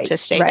like to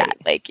say that,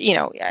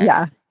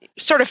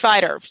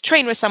 certified or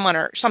trained with someone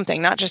or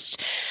something, not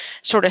just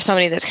sort of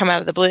somebody that's come out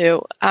of the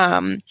blue.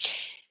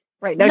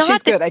 Right. No, she's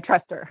good. I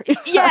trust her.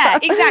 Yeah,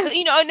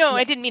 exactly. No,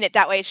 I didn't mean it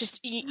that way. It's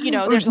just,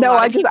 there's a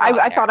lot of people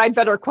I thought I'd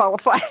better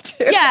qualify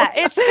too. Yeah,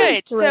 it's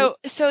good. Right.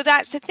 So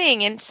that's the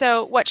thing. And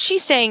so what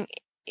she's saying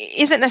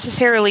isn't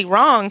necessarily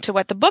wrong to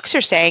what the books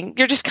are saying.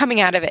 You're just coming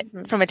out of it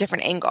from a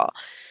different angle.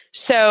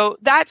 So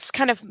that's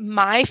kind of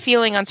my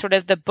feeling on sort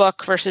of the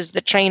book versus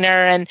the trainer.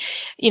 And,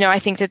 I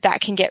think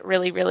that can get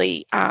really,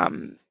 really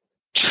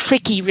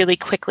tricky really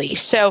quickly.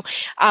 So,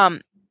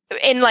 and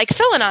like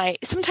Phil and I,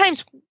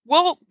 sometimes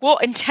we'll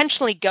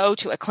intentionally go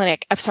to a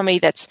clinic of somebody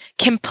that's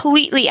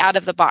completely out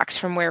of the box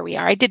from where we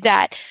are. I did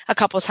that a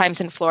couple of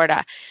times in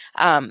Florida,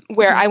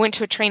 where I went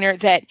to a trainer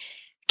that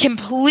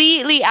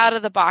completely out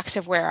of the box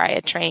of where I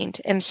had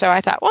trained. And so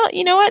I thought, well,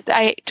 you know what?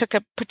 I took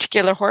a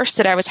particular horse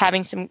that I was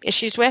having some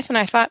issues with, and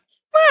I thought,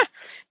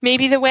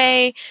 maybe the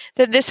way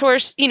that this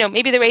horse,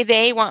 maybe the way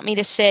they want me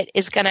to sit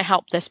is going to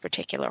help this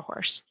particular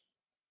horse.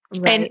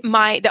 Right.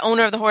 And the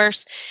owner of the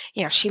horse,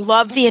 she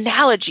loved the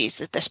analogies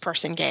that this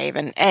person gave.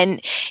 And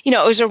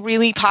it was a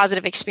really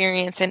positive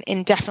experience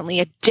and definitely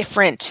a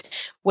different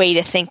way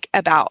to think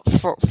about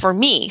for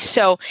me.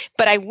 So,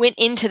 but I went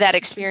into that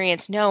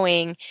experience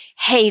knowing,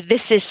 hey,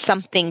 this is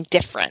something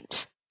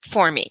different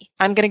for me.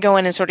 I'm going to go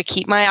in and sort of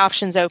keep my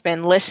options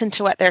open, listen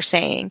to what they're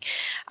saying.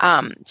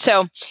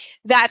 So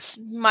that's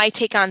my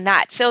take on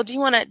that. Phil, do you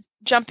want to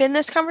jump in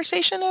this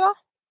conversation at all?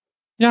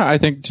 Yeah, I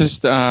think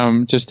just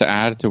to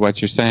add to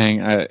what you're saying,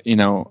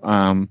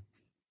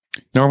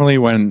 normally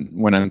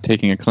when I'm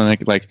taking a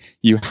clinic, like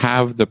you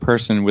have the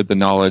person with the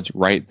knowledge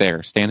right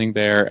there, standing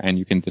there, and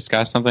you can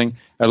discuss something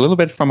a little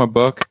bit from a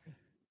book,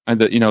 and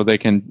that they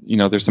can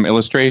there's some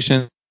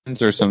illustrations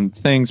or some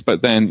things,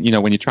 but then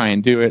when you try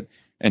and do it,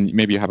 and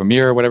maybe you have a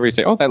mirror or whatever, you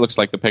say, oh, that looks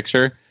like the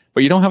picture,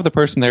 but you don't have the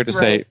person there to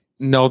say,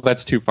 no,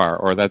 that's too far,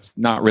 or that's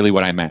not really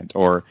what I meant,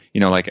 or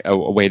like a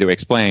way to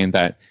explain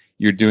that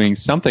you're doing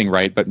something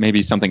right, but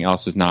maybe something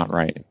else is not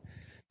right.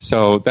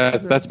 So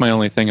that's my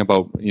only thing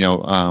about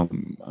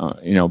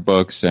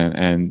books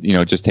and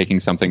just taking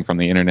something from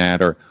the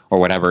internet or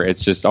whatever.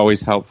 It's just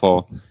always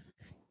helpful,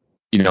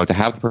 to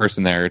have the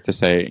person there to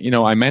say,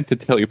 I meant to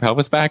tilt your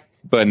pelvis back,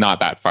 but not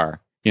that far.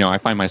 I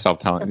find myself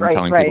telling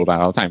people that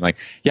all the time. Like,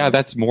 yeah,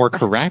 that's more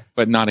correct,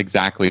 but not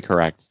exactly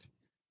correct,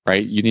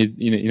 right? You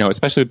need,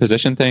 especially with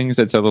position things,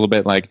 it's a little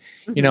bit like,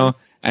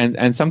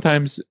 and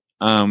sometimes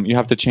you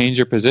have to change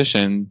your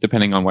position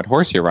depending on what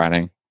horse you're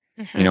riding.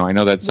 You know, I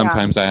know that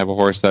sometimes I have a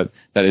horse that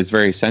is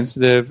very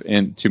sensitive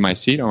to my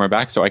seat or my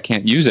back, so I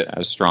can't use it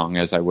as strong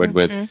as I would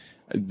with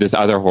this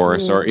other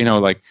horse, or, you know,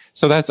 like,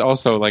 so that's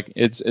also like,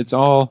 it's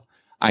all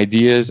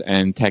ideas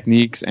and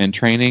techniques and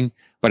training.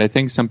 But I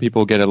think some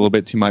people get a little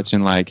bit too much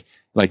in like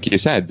you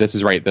said, this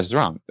is right, this is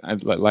wrong.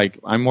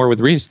 I'm more with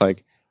Reese,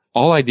 like,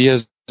 all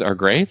ideas are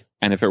great.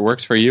 And if it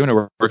works for you and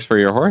it works for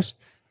your horse,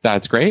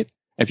 that's great.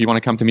 If you want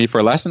to come to me for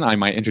a lesson, I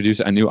might introduce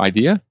a new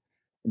idea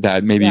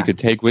that maybe you could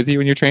take with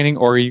you in your training,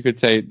 or you could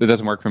say, that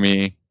doesn't work for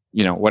me,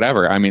 you know,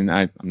 whatever. I mean,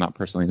 I'm not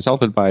personally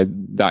insulted by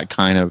that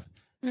kind of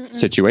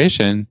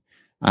situation,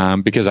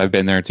 because I've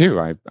been there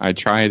too. I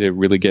try to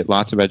really get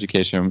lots of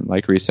education,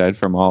 like Reese said,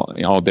 from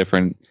all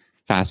different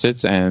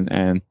facets,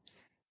 and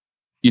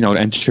you know,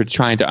 and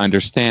trying to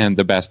understand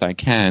the best I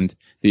can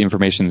the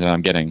information that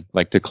I'm getting,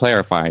 like to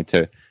clarify,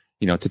 to,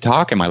 you know, to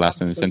talk in my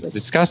lessons and to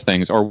discuss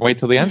things, or wait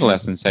till the end of the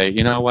lesson and say,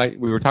 you know what,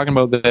 we were talking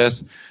about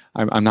this.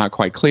 I'm not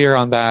quite clear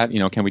on that. You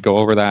know, can we go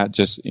over that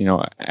just, you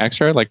know,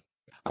 extra? Like,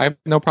 I have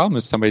no problem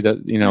with somebody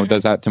that, you know,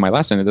 does that to my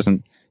lesson. It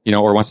doesn't, you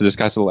know, or wants to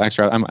discuss a little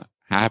extra. I'm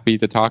happy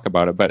to talk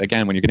about it. But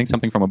again, when you're getting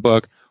something from a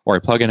book, or I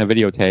plug in a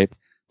videotape,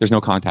 there's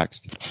no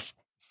context.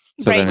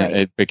 So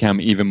it become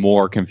even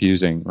more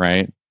confusing,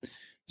 right?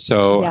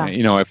 So,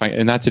 you know, if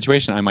in that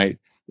situation, I might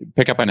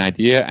pick up an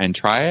idea and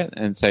try it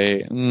and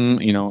say,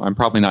 you know, I'm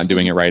probably not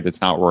doing it right.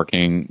 It's not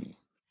working,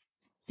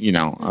 you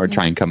know, or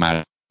try and come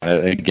at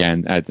it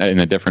again in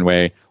a different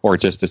way, or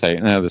just to say,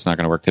 no, that's not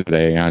going to work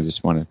today. I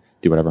just want to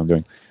do whatever I'm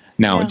doing.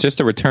 Now, just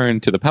to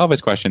return to the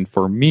pelvis question,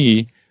 for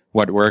me,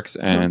 what works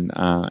and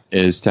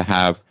is to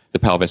have the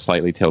pelvis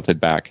slightly tilted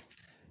back,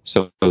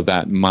 so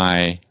that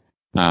my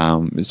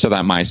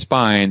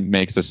spine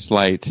makes a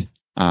slight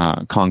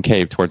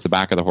concave towards the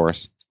back of the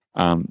horse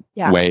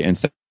way,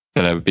 instead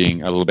of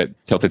being a little bit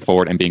tilted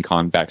forward and being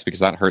convex, because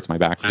that hurts my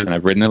back. And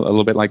I've ridden a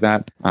little bit like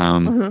that.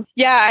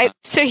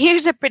 So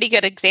here's a pretty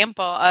good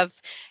example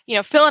of, you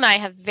know, Phil and I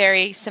have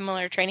very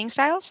similar training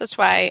styles. That's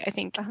why I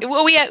think,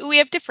 well, we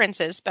have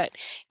differences, but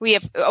we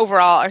have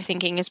overall our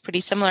thinking is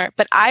pretty similar.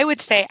 But I would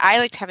say I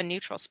like to have a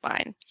neutral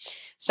spine.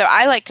 So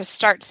I like to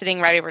start sitting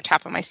right over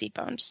top of my seat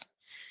bones.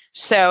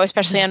 So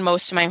especially on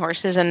most of my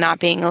horses, and not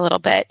being a little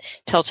bit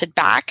tilted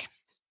back.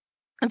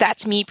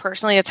 That's me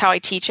personally. That's how I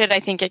teach it. I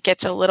think it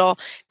gets a little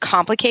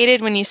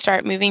complicated when you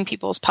start moving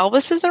people's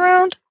pelvises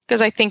around,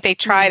 because I think they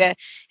try to,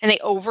 and they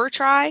over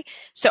try.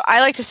 So I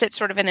like to sit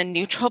sort of in a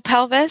neutral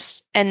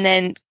pelvis and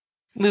then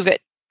move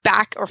it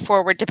back or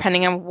forward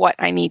depending on what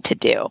I need to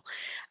do.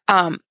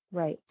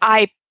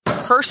 I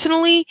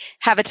personally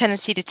have a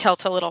tendency to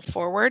tilt a little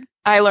forward.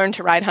 I learned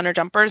to ride hunter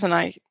jumpers, and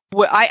I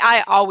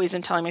always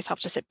am telling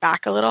myself to sit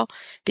back a little,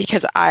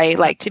 because I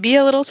like to be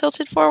a little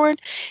tilted forward,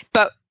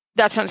 but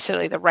that's not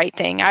necessarily the right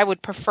thing. I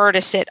would prefer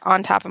to sit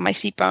on top of my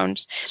seat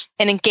bones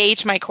and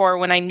engage my core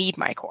when I need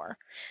my core.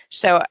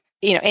 So,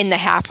 you know, in the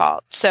half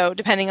halt. So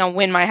depending on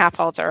when my half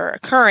halts are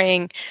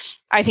occurring,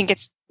 I think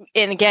it's,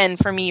 and again,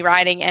 for me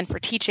riding and for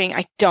teaching,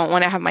 I don't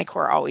want to have my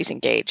core always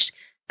engaged,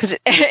 because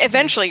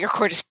eventually your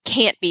core just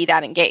can't be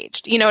that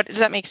engaged. You know, does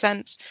that make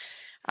sense?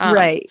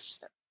 Right.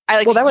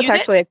 That was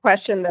actually a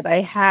question that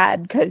I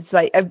had, because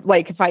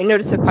if I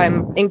notice if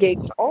I'm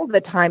engaged all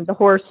the time, the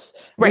horse,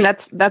 and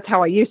that's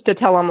how I used to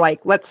tell him, like,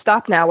 let's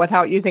stop now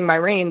without using my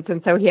reins.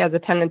 And so he has a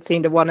tendency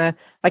to want to,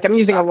 like, I'm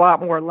using a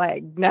lot more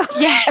leg now.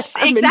 Yes,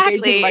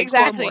 exactly.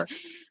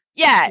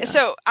 Yeah.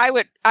 So I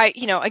want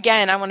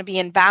to be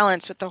in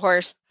balance with the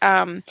horse.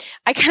 I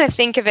kind of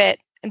think of it,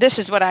 and this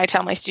is what I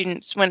tell my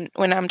students when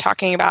I'm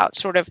talking about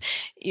sort of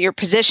your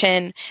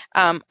position.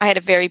 I had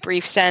a very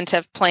brief stint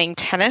of playing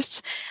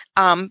tennis.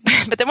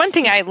 But the one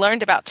thing I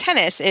learned about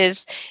tennis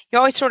is you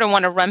always sort of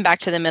want to run back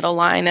to the middle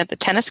line at the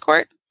tennis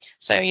court.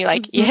 So you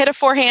hit a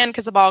forehand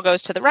because the ball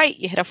goes to the right.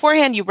 You hit a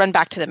forehand, you run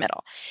back to the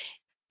middle.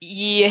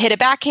 You hit a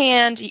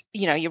backhand,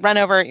 you run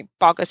over,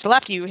 ball goes to the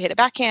left, you hit a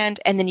backhand,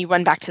 and then you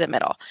run back to the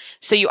middle.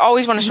 So you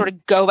always want to sort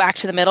of go back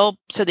to the middle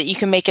so that you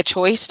can make a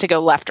choice to go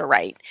left or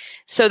right.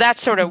 So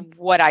that's sort of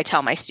what I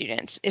tell my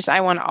students, is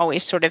I want to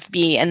always sort of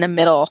be in the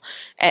middle,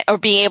 or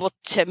be able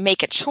to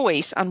make a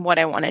choice on what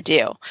I want to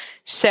do.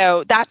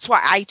 So that's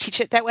why I teach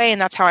it that way, and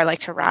that's how I like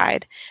to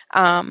ride.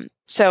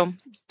 So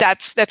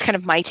that's kind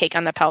of my take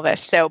on the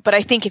pelvis. So, but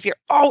I think if you're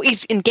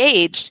always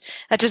engaged,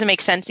 that doesn't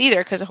make sense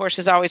either, because the horse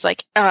is always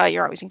like,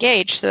 you're always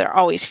engaged. So they're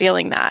always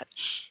feeling that.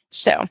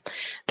 So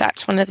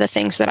that's one of the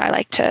things that I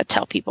like to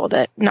tell people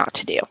that not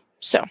to do.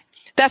 So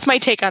that's my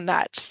take on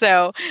that.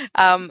 So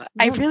I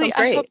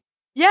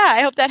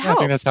hope that helps. I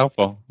think that's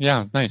helpful.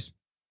 Yeah. Nice.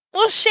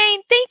 Well,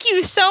 Shane, thank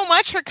you so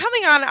much for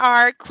coming on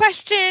our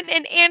question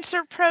and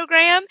answer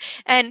program.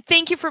 And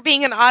thank you for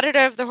being an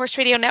auditor of the Horse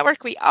Radio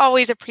Network. We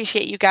always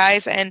appreciate you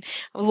guys and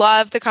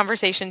love the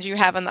conversations you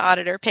have on the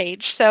auditor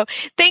page. So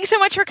thanks so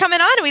much for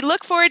coming on. And we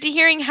look forward to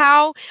hearing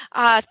how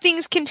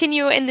things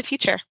continue in the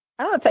future.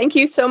 Oh, thank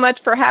you so much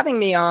for having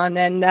me on.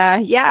 And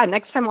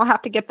next time we'll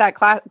have to get that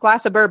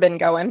glass of bourbon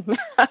going.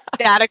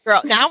 That a girl.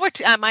 Now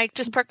I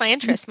just perked my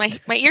interest. My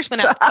ears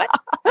went up.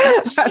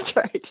 What? That's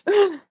right.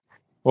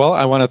 Well,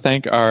 I want to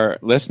thank our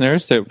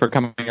listeners for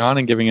coming on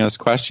and giving us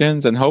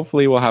questions, and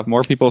hopefully we'll have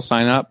more people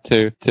sign up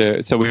so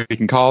we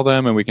can call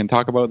them and we can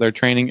talk about their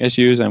training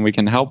issues and we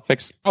can help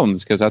fix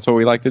problems, because that's what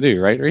we like to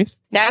do, right, Reese?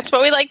 That's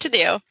what we like to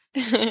do.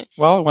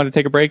 Well, I want to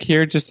take a break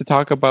here just to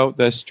talk about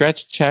the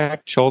Stretch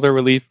Check Shoulder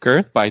Relief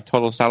Girth by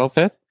Total Saddle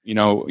Fit. You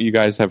know, you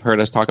guys have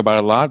heard us talk about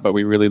it a lot, but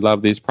we really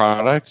love these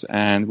products,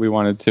 and we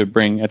wanted to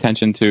bring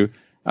attention to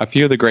a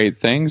few of the great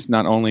things,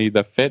 not only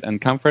the fit and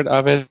comfort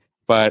of it,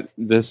 but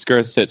this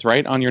girth sits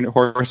right on your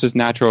horse's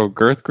natural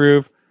girth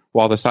groove,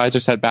 while the sides are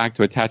set back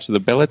to attach to the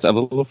billets a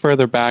little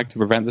further back to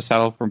prevent the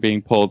saddle from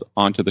being pulled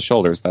onto the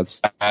shoulders.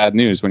 That's bad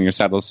news when your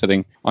saddle is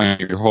sitting on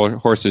your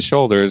horse's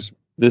shoulders.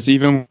 This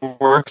even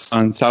works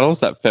on saddles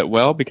that fit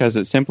well because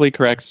it simply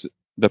corrects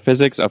the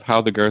physics of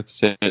how the girth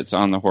sits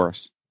on the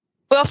horse.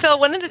 Well, Phil,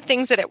 one of the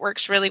things that it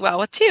works really well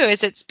with, too,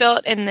 is it's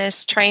built in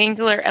this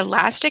triangular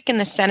elastic in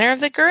the center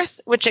of the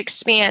girth, which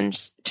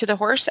expands to the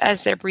horse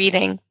as they're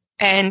breathing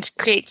and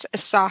creates a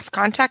soft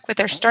contact with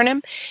their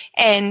sternum.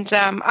 And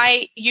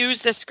I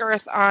use this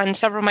girth on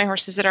several of my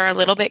horses that are a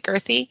little bit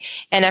girthy,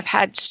 and I've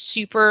had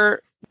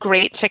super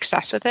great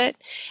success with it.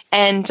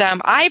 And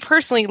I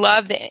personally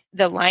love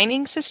the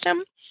lining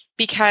system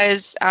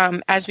because,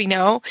 as we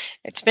know,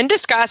 it's been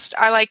discussed,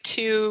 I like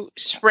to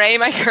spray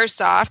my girths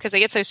off because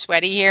they get so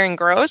sweaty here and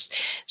gross.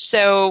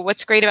 So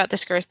what's great about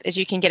this girth is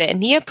you can get it in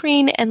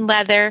neoprene and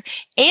leather,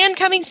 and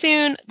coming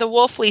soon, the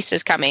wool fleece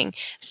is coming.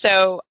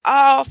 So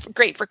all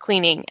great for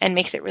cleaning and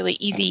makes it really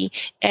easy.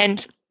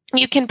 And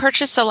you can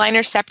purchase the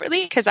liner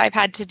separately because I've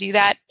had to do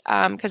that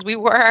because we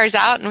wore ours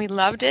out and we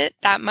loved it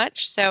that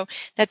much. So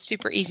that's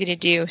super easy to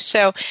do.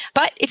 So,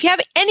 but if you have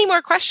any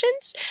more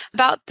questions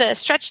about the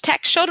Stretch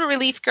Tech Shoulder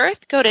Relief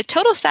Girth, go to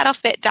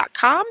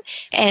TotalSaddleFit.com.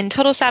 And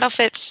Total Saddle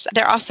Fits,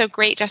 they're also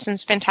great.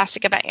 Justin's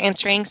fantastic about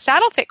answering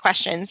saddle fit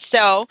questions.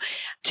 So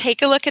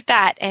take a look at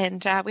that,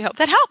 and we hope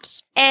that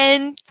helps.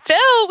 And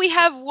Phil, we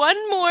have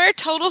one more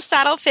Total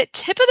Saddle Fit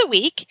tip of the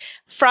week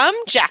from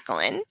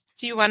Jacqueline.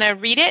 Do you want to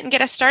read it and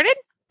get us started?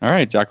 All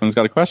right, Jacqueline's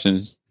got a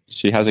question.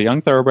 She has a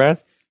young thoroughbred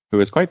who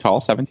is quite tall,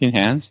 17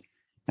 hands,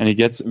 and he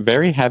gets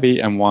very heavy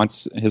and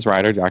wants his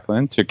rider,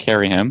 Jacqueline, to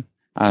carry him.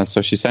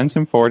 So she sends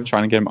him forward,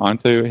 trying to get him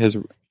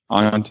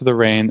onto the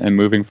rein and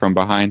moving from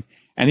behind.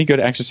 Any good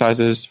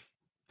exercises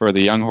for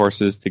the young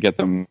horses to get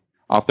them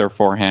off their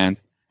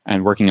forehand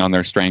and working on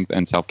their strength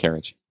and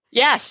self-carriage?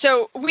 Yeah,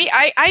 so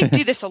I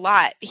do this a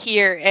lot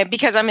here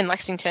because I'm in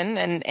Lexington,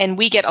 and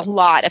we get a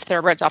lot of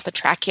thoroughbreds off the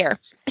track here.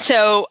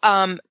 So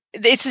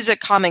this is a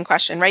common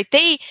question, right?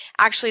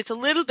 It's a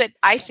little bit,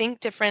 I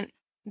think, different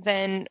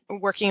than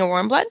working a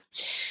warm blood,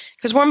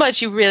 because warm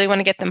bloods, you really want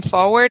to get them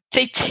forward.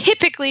 They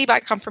typically, by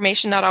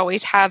conformation, not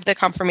always have the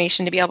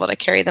conformation to be able to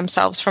carry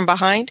themselves from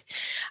behind.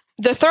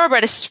 The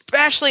thoroughbred,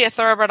 especially a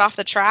thoroughbred off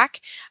the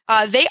track,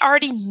 they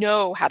already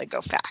know how to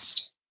go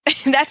fast.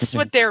 That's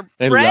what they're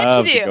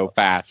bred to do. Go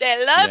fast.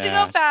 They love to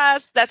go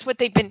fast. That's what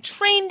they've been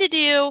trained to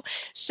do.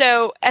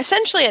 So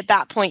essentially at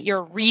that point,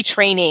 you're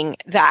retraining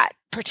that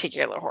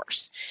particular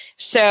horse.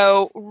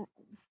 So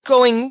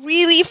going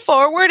really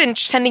forward and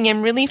sending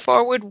him really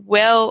forward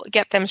will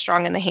get them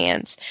strong in the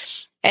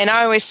hands. And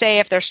I always say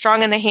if they're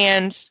strong in the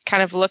hands,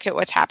 kind of look at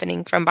what's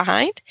happening from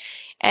behind.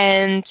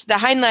 And the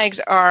hind legs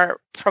are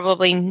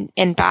probably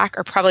in back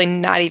are probably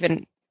not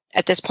even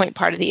at this point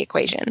part of the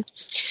equation.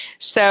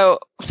 So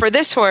for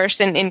this horse,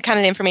 and kind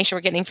of the information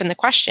we're getting from the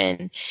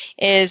question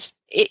is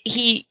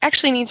he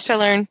actually needs to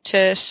learn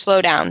to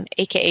slow down,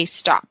 aka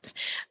stop,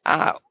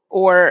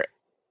 or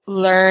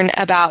learn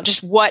about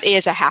just what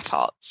is a half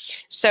halt.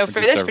 So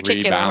for this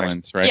particular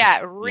horse, right?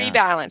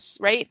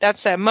 Rebalance, right?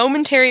 That's a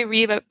momentary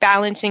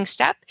rebalancing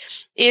step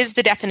is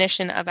the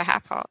definition of a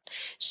half halt.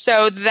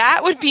 So that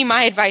would be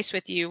my advice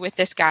with you with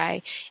this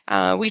guy.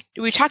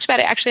 We talked about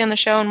it actually on the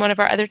show in one of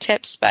our other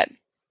tips, but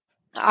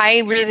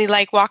I really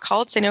like walk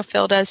halts. I know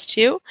Phil does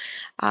too.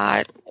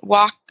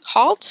 Walk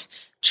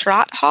halt,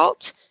 trot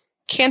halt.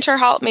 Canter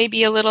halt may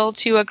be a little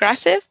too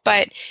aggressive,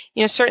 but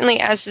certainly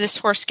as this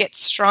horse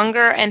gets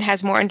stronger and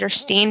has more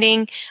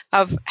understanding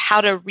of how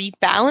to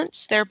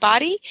rebalance their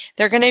body,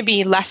 they're going to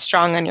be less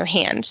strong on your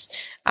hands.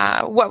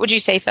 What would you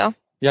say, Phil?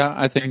 Yeah,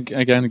 I think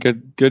again,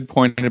 good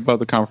point about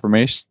the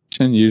conformation.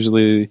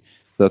 Usually,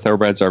 the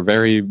thoroughbreds are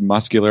very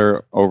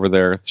muscular over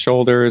their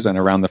shoulders and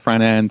around the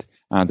front end.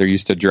 They're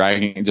used to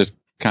dragging, just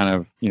kind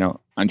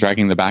of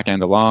dragging the back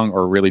end along,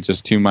 or really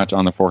just too much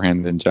on the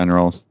forehand in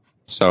general.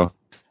 So.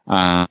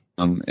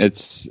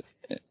 It's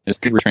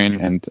good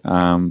training and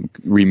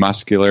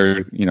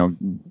remuscular,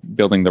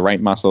 building the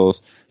right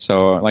muscles.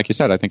 So like you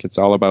said, I think it's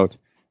all about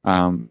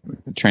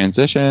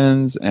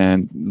transitions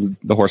and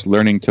the horse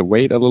learning to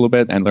wait a little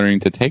bit and learning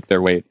to take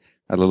their weight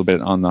a little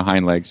bit on the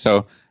hind legs.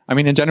 So, I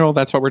mean, in general,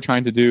 that's what we're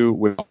trying to do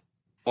with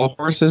all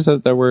horses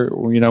that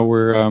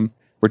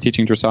we're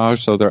teaching dressage.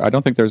 So I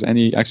don't think there's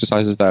any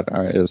exercises that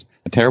is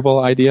a terrible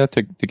idea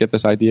to get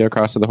this idea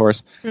across to the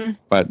horse.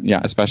 But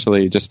yeah,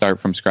 especially just start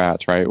from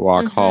scratch, right?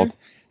 Walk, halt.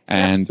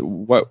 And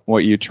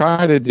what you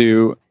try to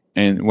do,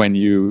 and when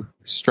you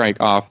strike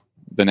off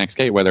the next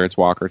gait, whether it's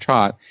walk or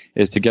trot,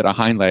 is to get a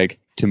hind leg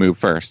to move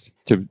first,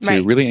 to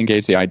really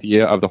engage the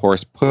idea of the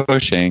horse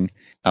pushing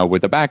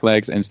with the back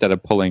legs instead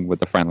of pulling with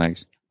the front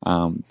legs.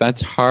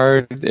 That's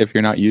hard if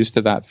you're not used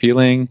to that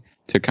feeling,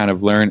 to kind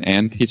of learn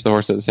and teach the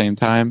horse at the same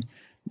time.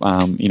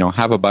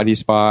 Have a buddy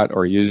spot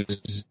or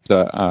use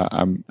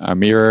a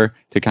mirror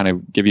to kind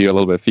of give you a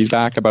little bit of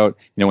feedback about,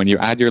 when you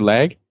add your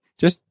leg,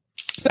 just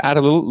add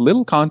a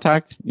little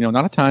contact,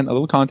 not a ton, a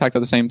little contact at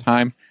the same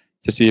time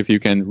to see if you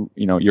can,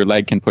 your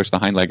leg can push the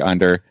hind leg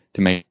under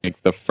to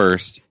make the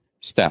first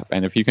step.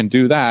 And if you can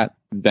do that,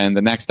 then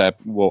the next step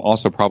will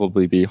also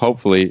probably be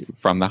hopefully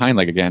from the hind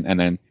leg again, and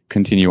then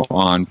continue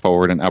on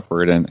forward and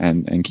upward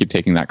and keep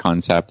taking that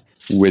concept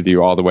with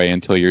you all the way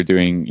until you're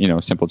doing,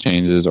 simple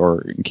changes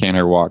or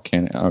canter walk,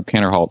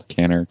 canter halt,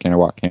 canter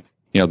walk,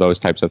 those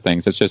types of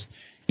things. It's just,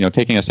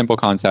 taking a simple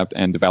concept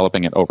and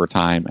developing it over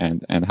time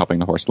and helping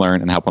the horse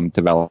learn and help him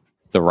develop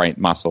the right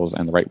muscles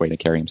and the right way to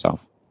carry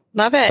himself.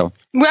 Love it. So,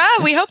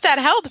 well, we hope that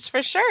helps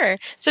for sure.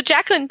 So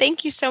Jacqueline,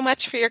 thank you so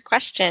much for your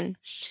question.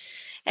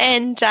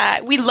 And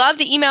we love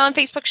the email and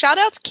Facebook shout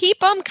outs. Keep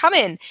them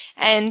coming.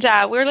 And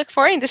we're looking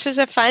forward. This was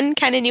a fun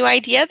kind of new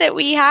idea that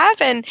we have.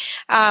 And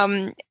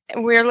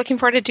we're looking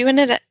forward to doing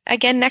it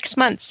again next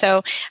month.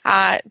 So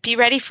be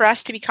ready for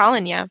us to be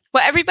calling you.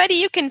 Well, everybody,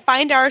 you can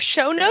find our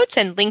show notes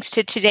and links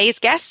to today's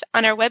guests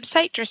on our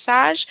website,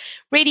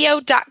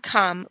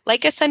 dressageradio.com.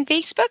 Like us on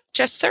Facebook,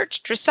 just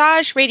search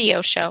Dressage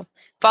Radio Show.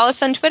 Follow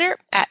us on Twitter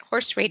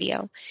 @Horse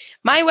Radio.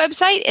 My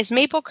website is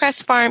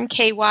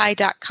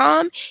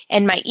maplecrestfarmky.com,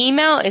 and my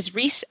email is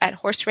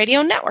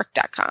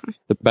reese@horseradionetwork.com.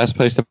 The best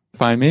place to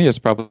find me is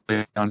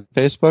probably on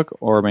Facebook,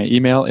 or my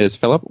email is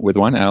Philip with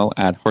 1L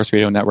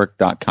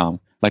 @horseradionetwork.com.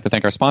 I'd like to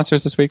thank our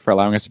sponsors this week for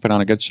allowing us to put on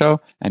a good show.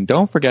 And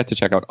don't forget to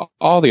check out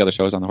all the other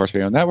shows on the Horse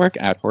Radio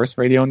Network at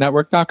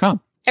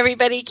horseradionetwork.com.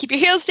 Everybody, keep your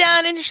heels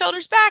down and your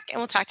shoulders back, and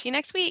we'll talk to you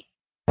next week.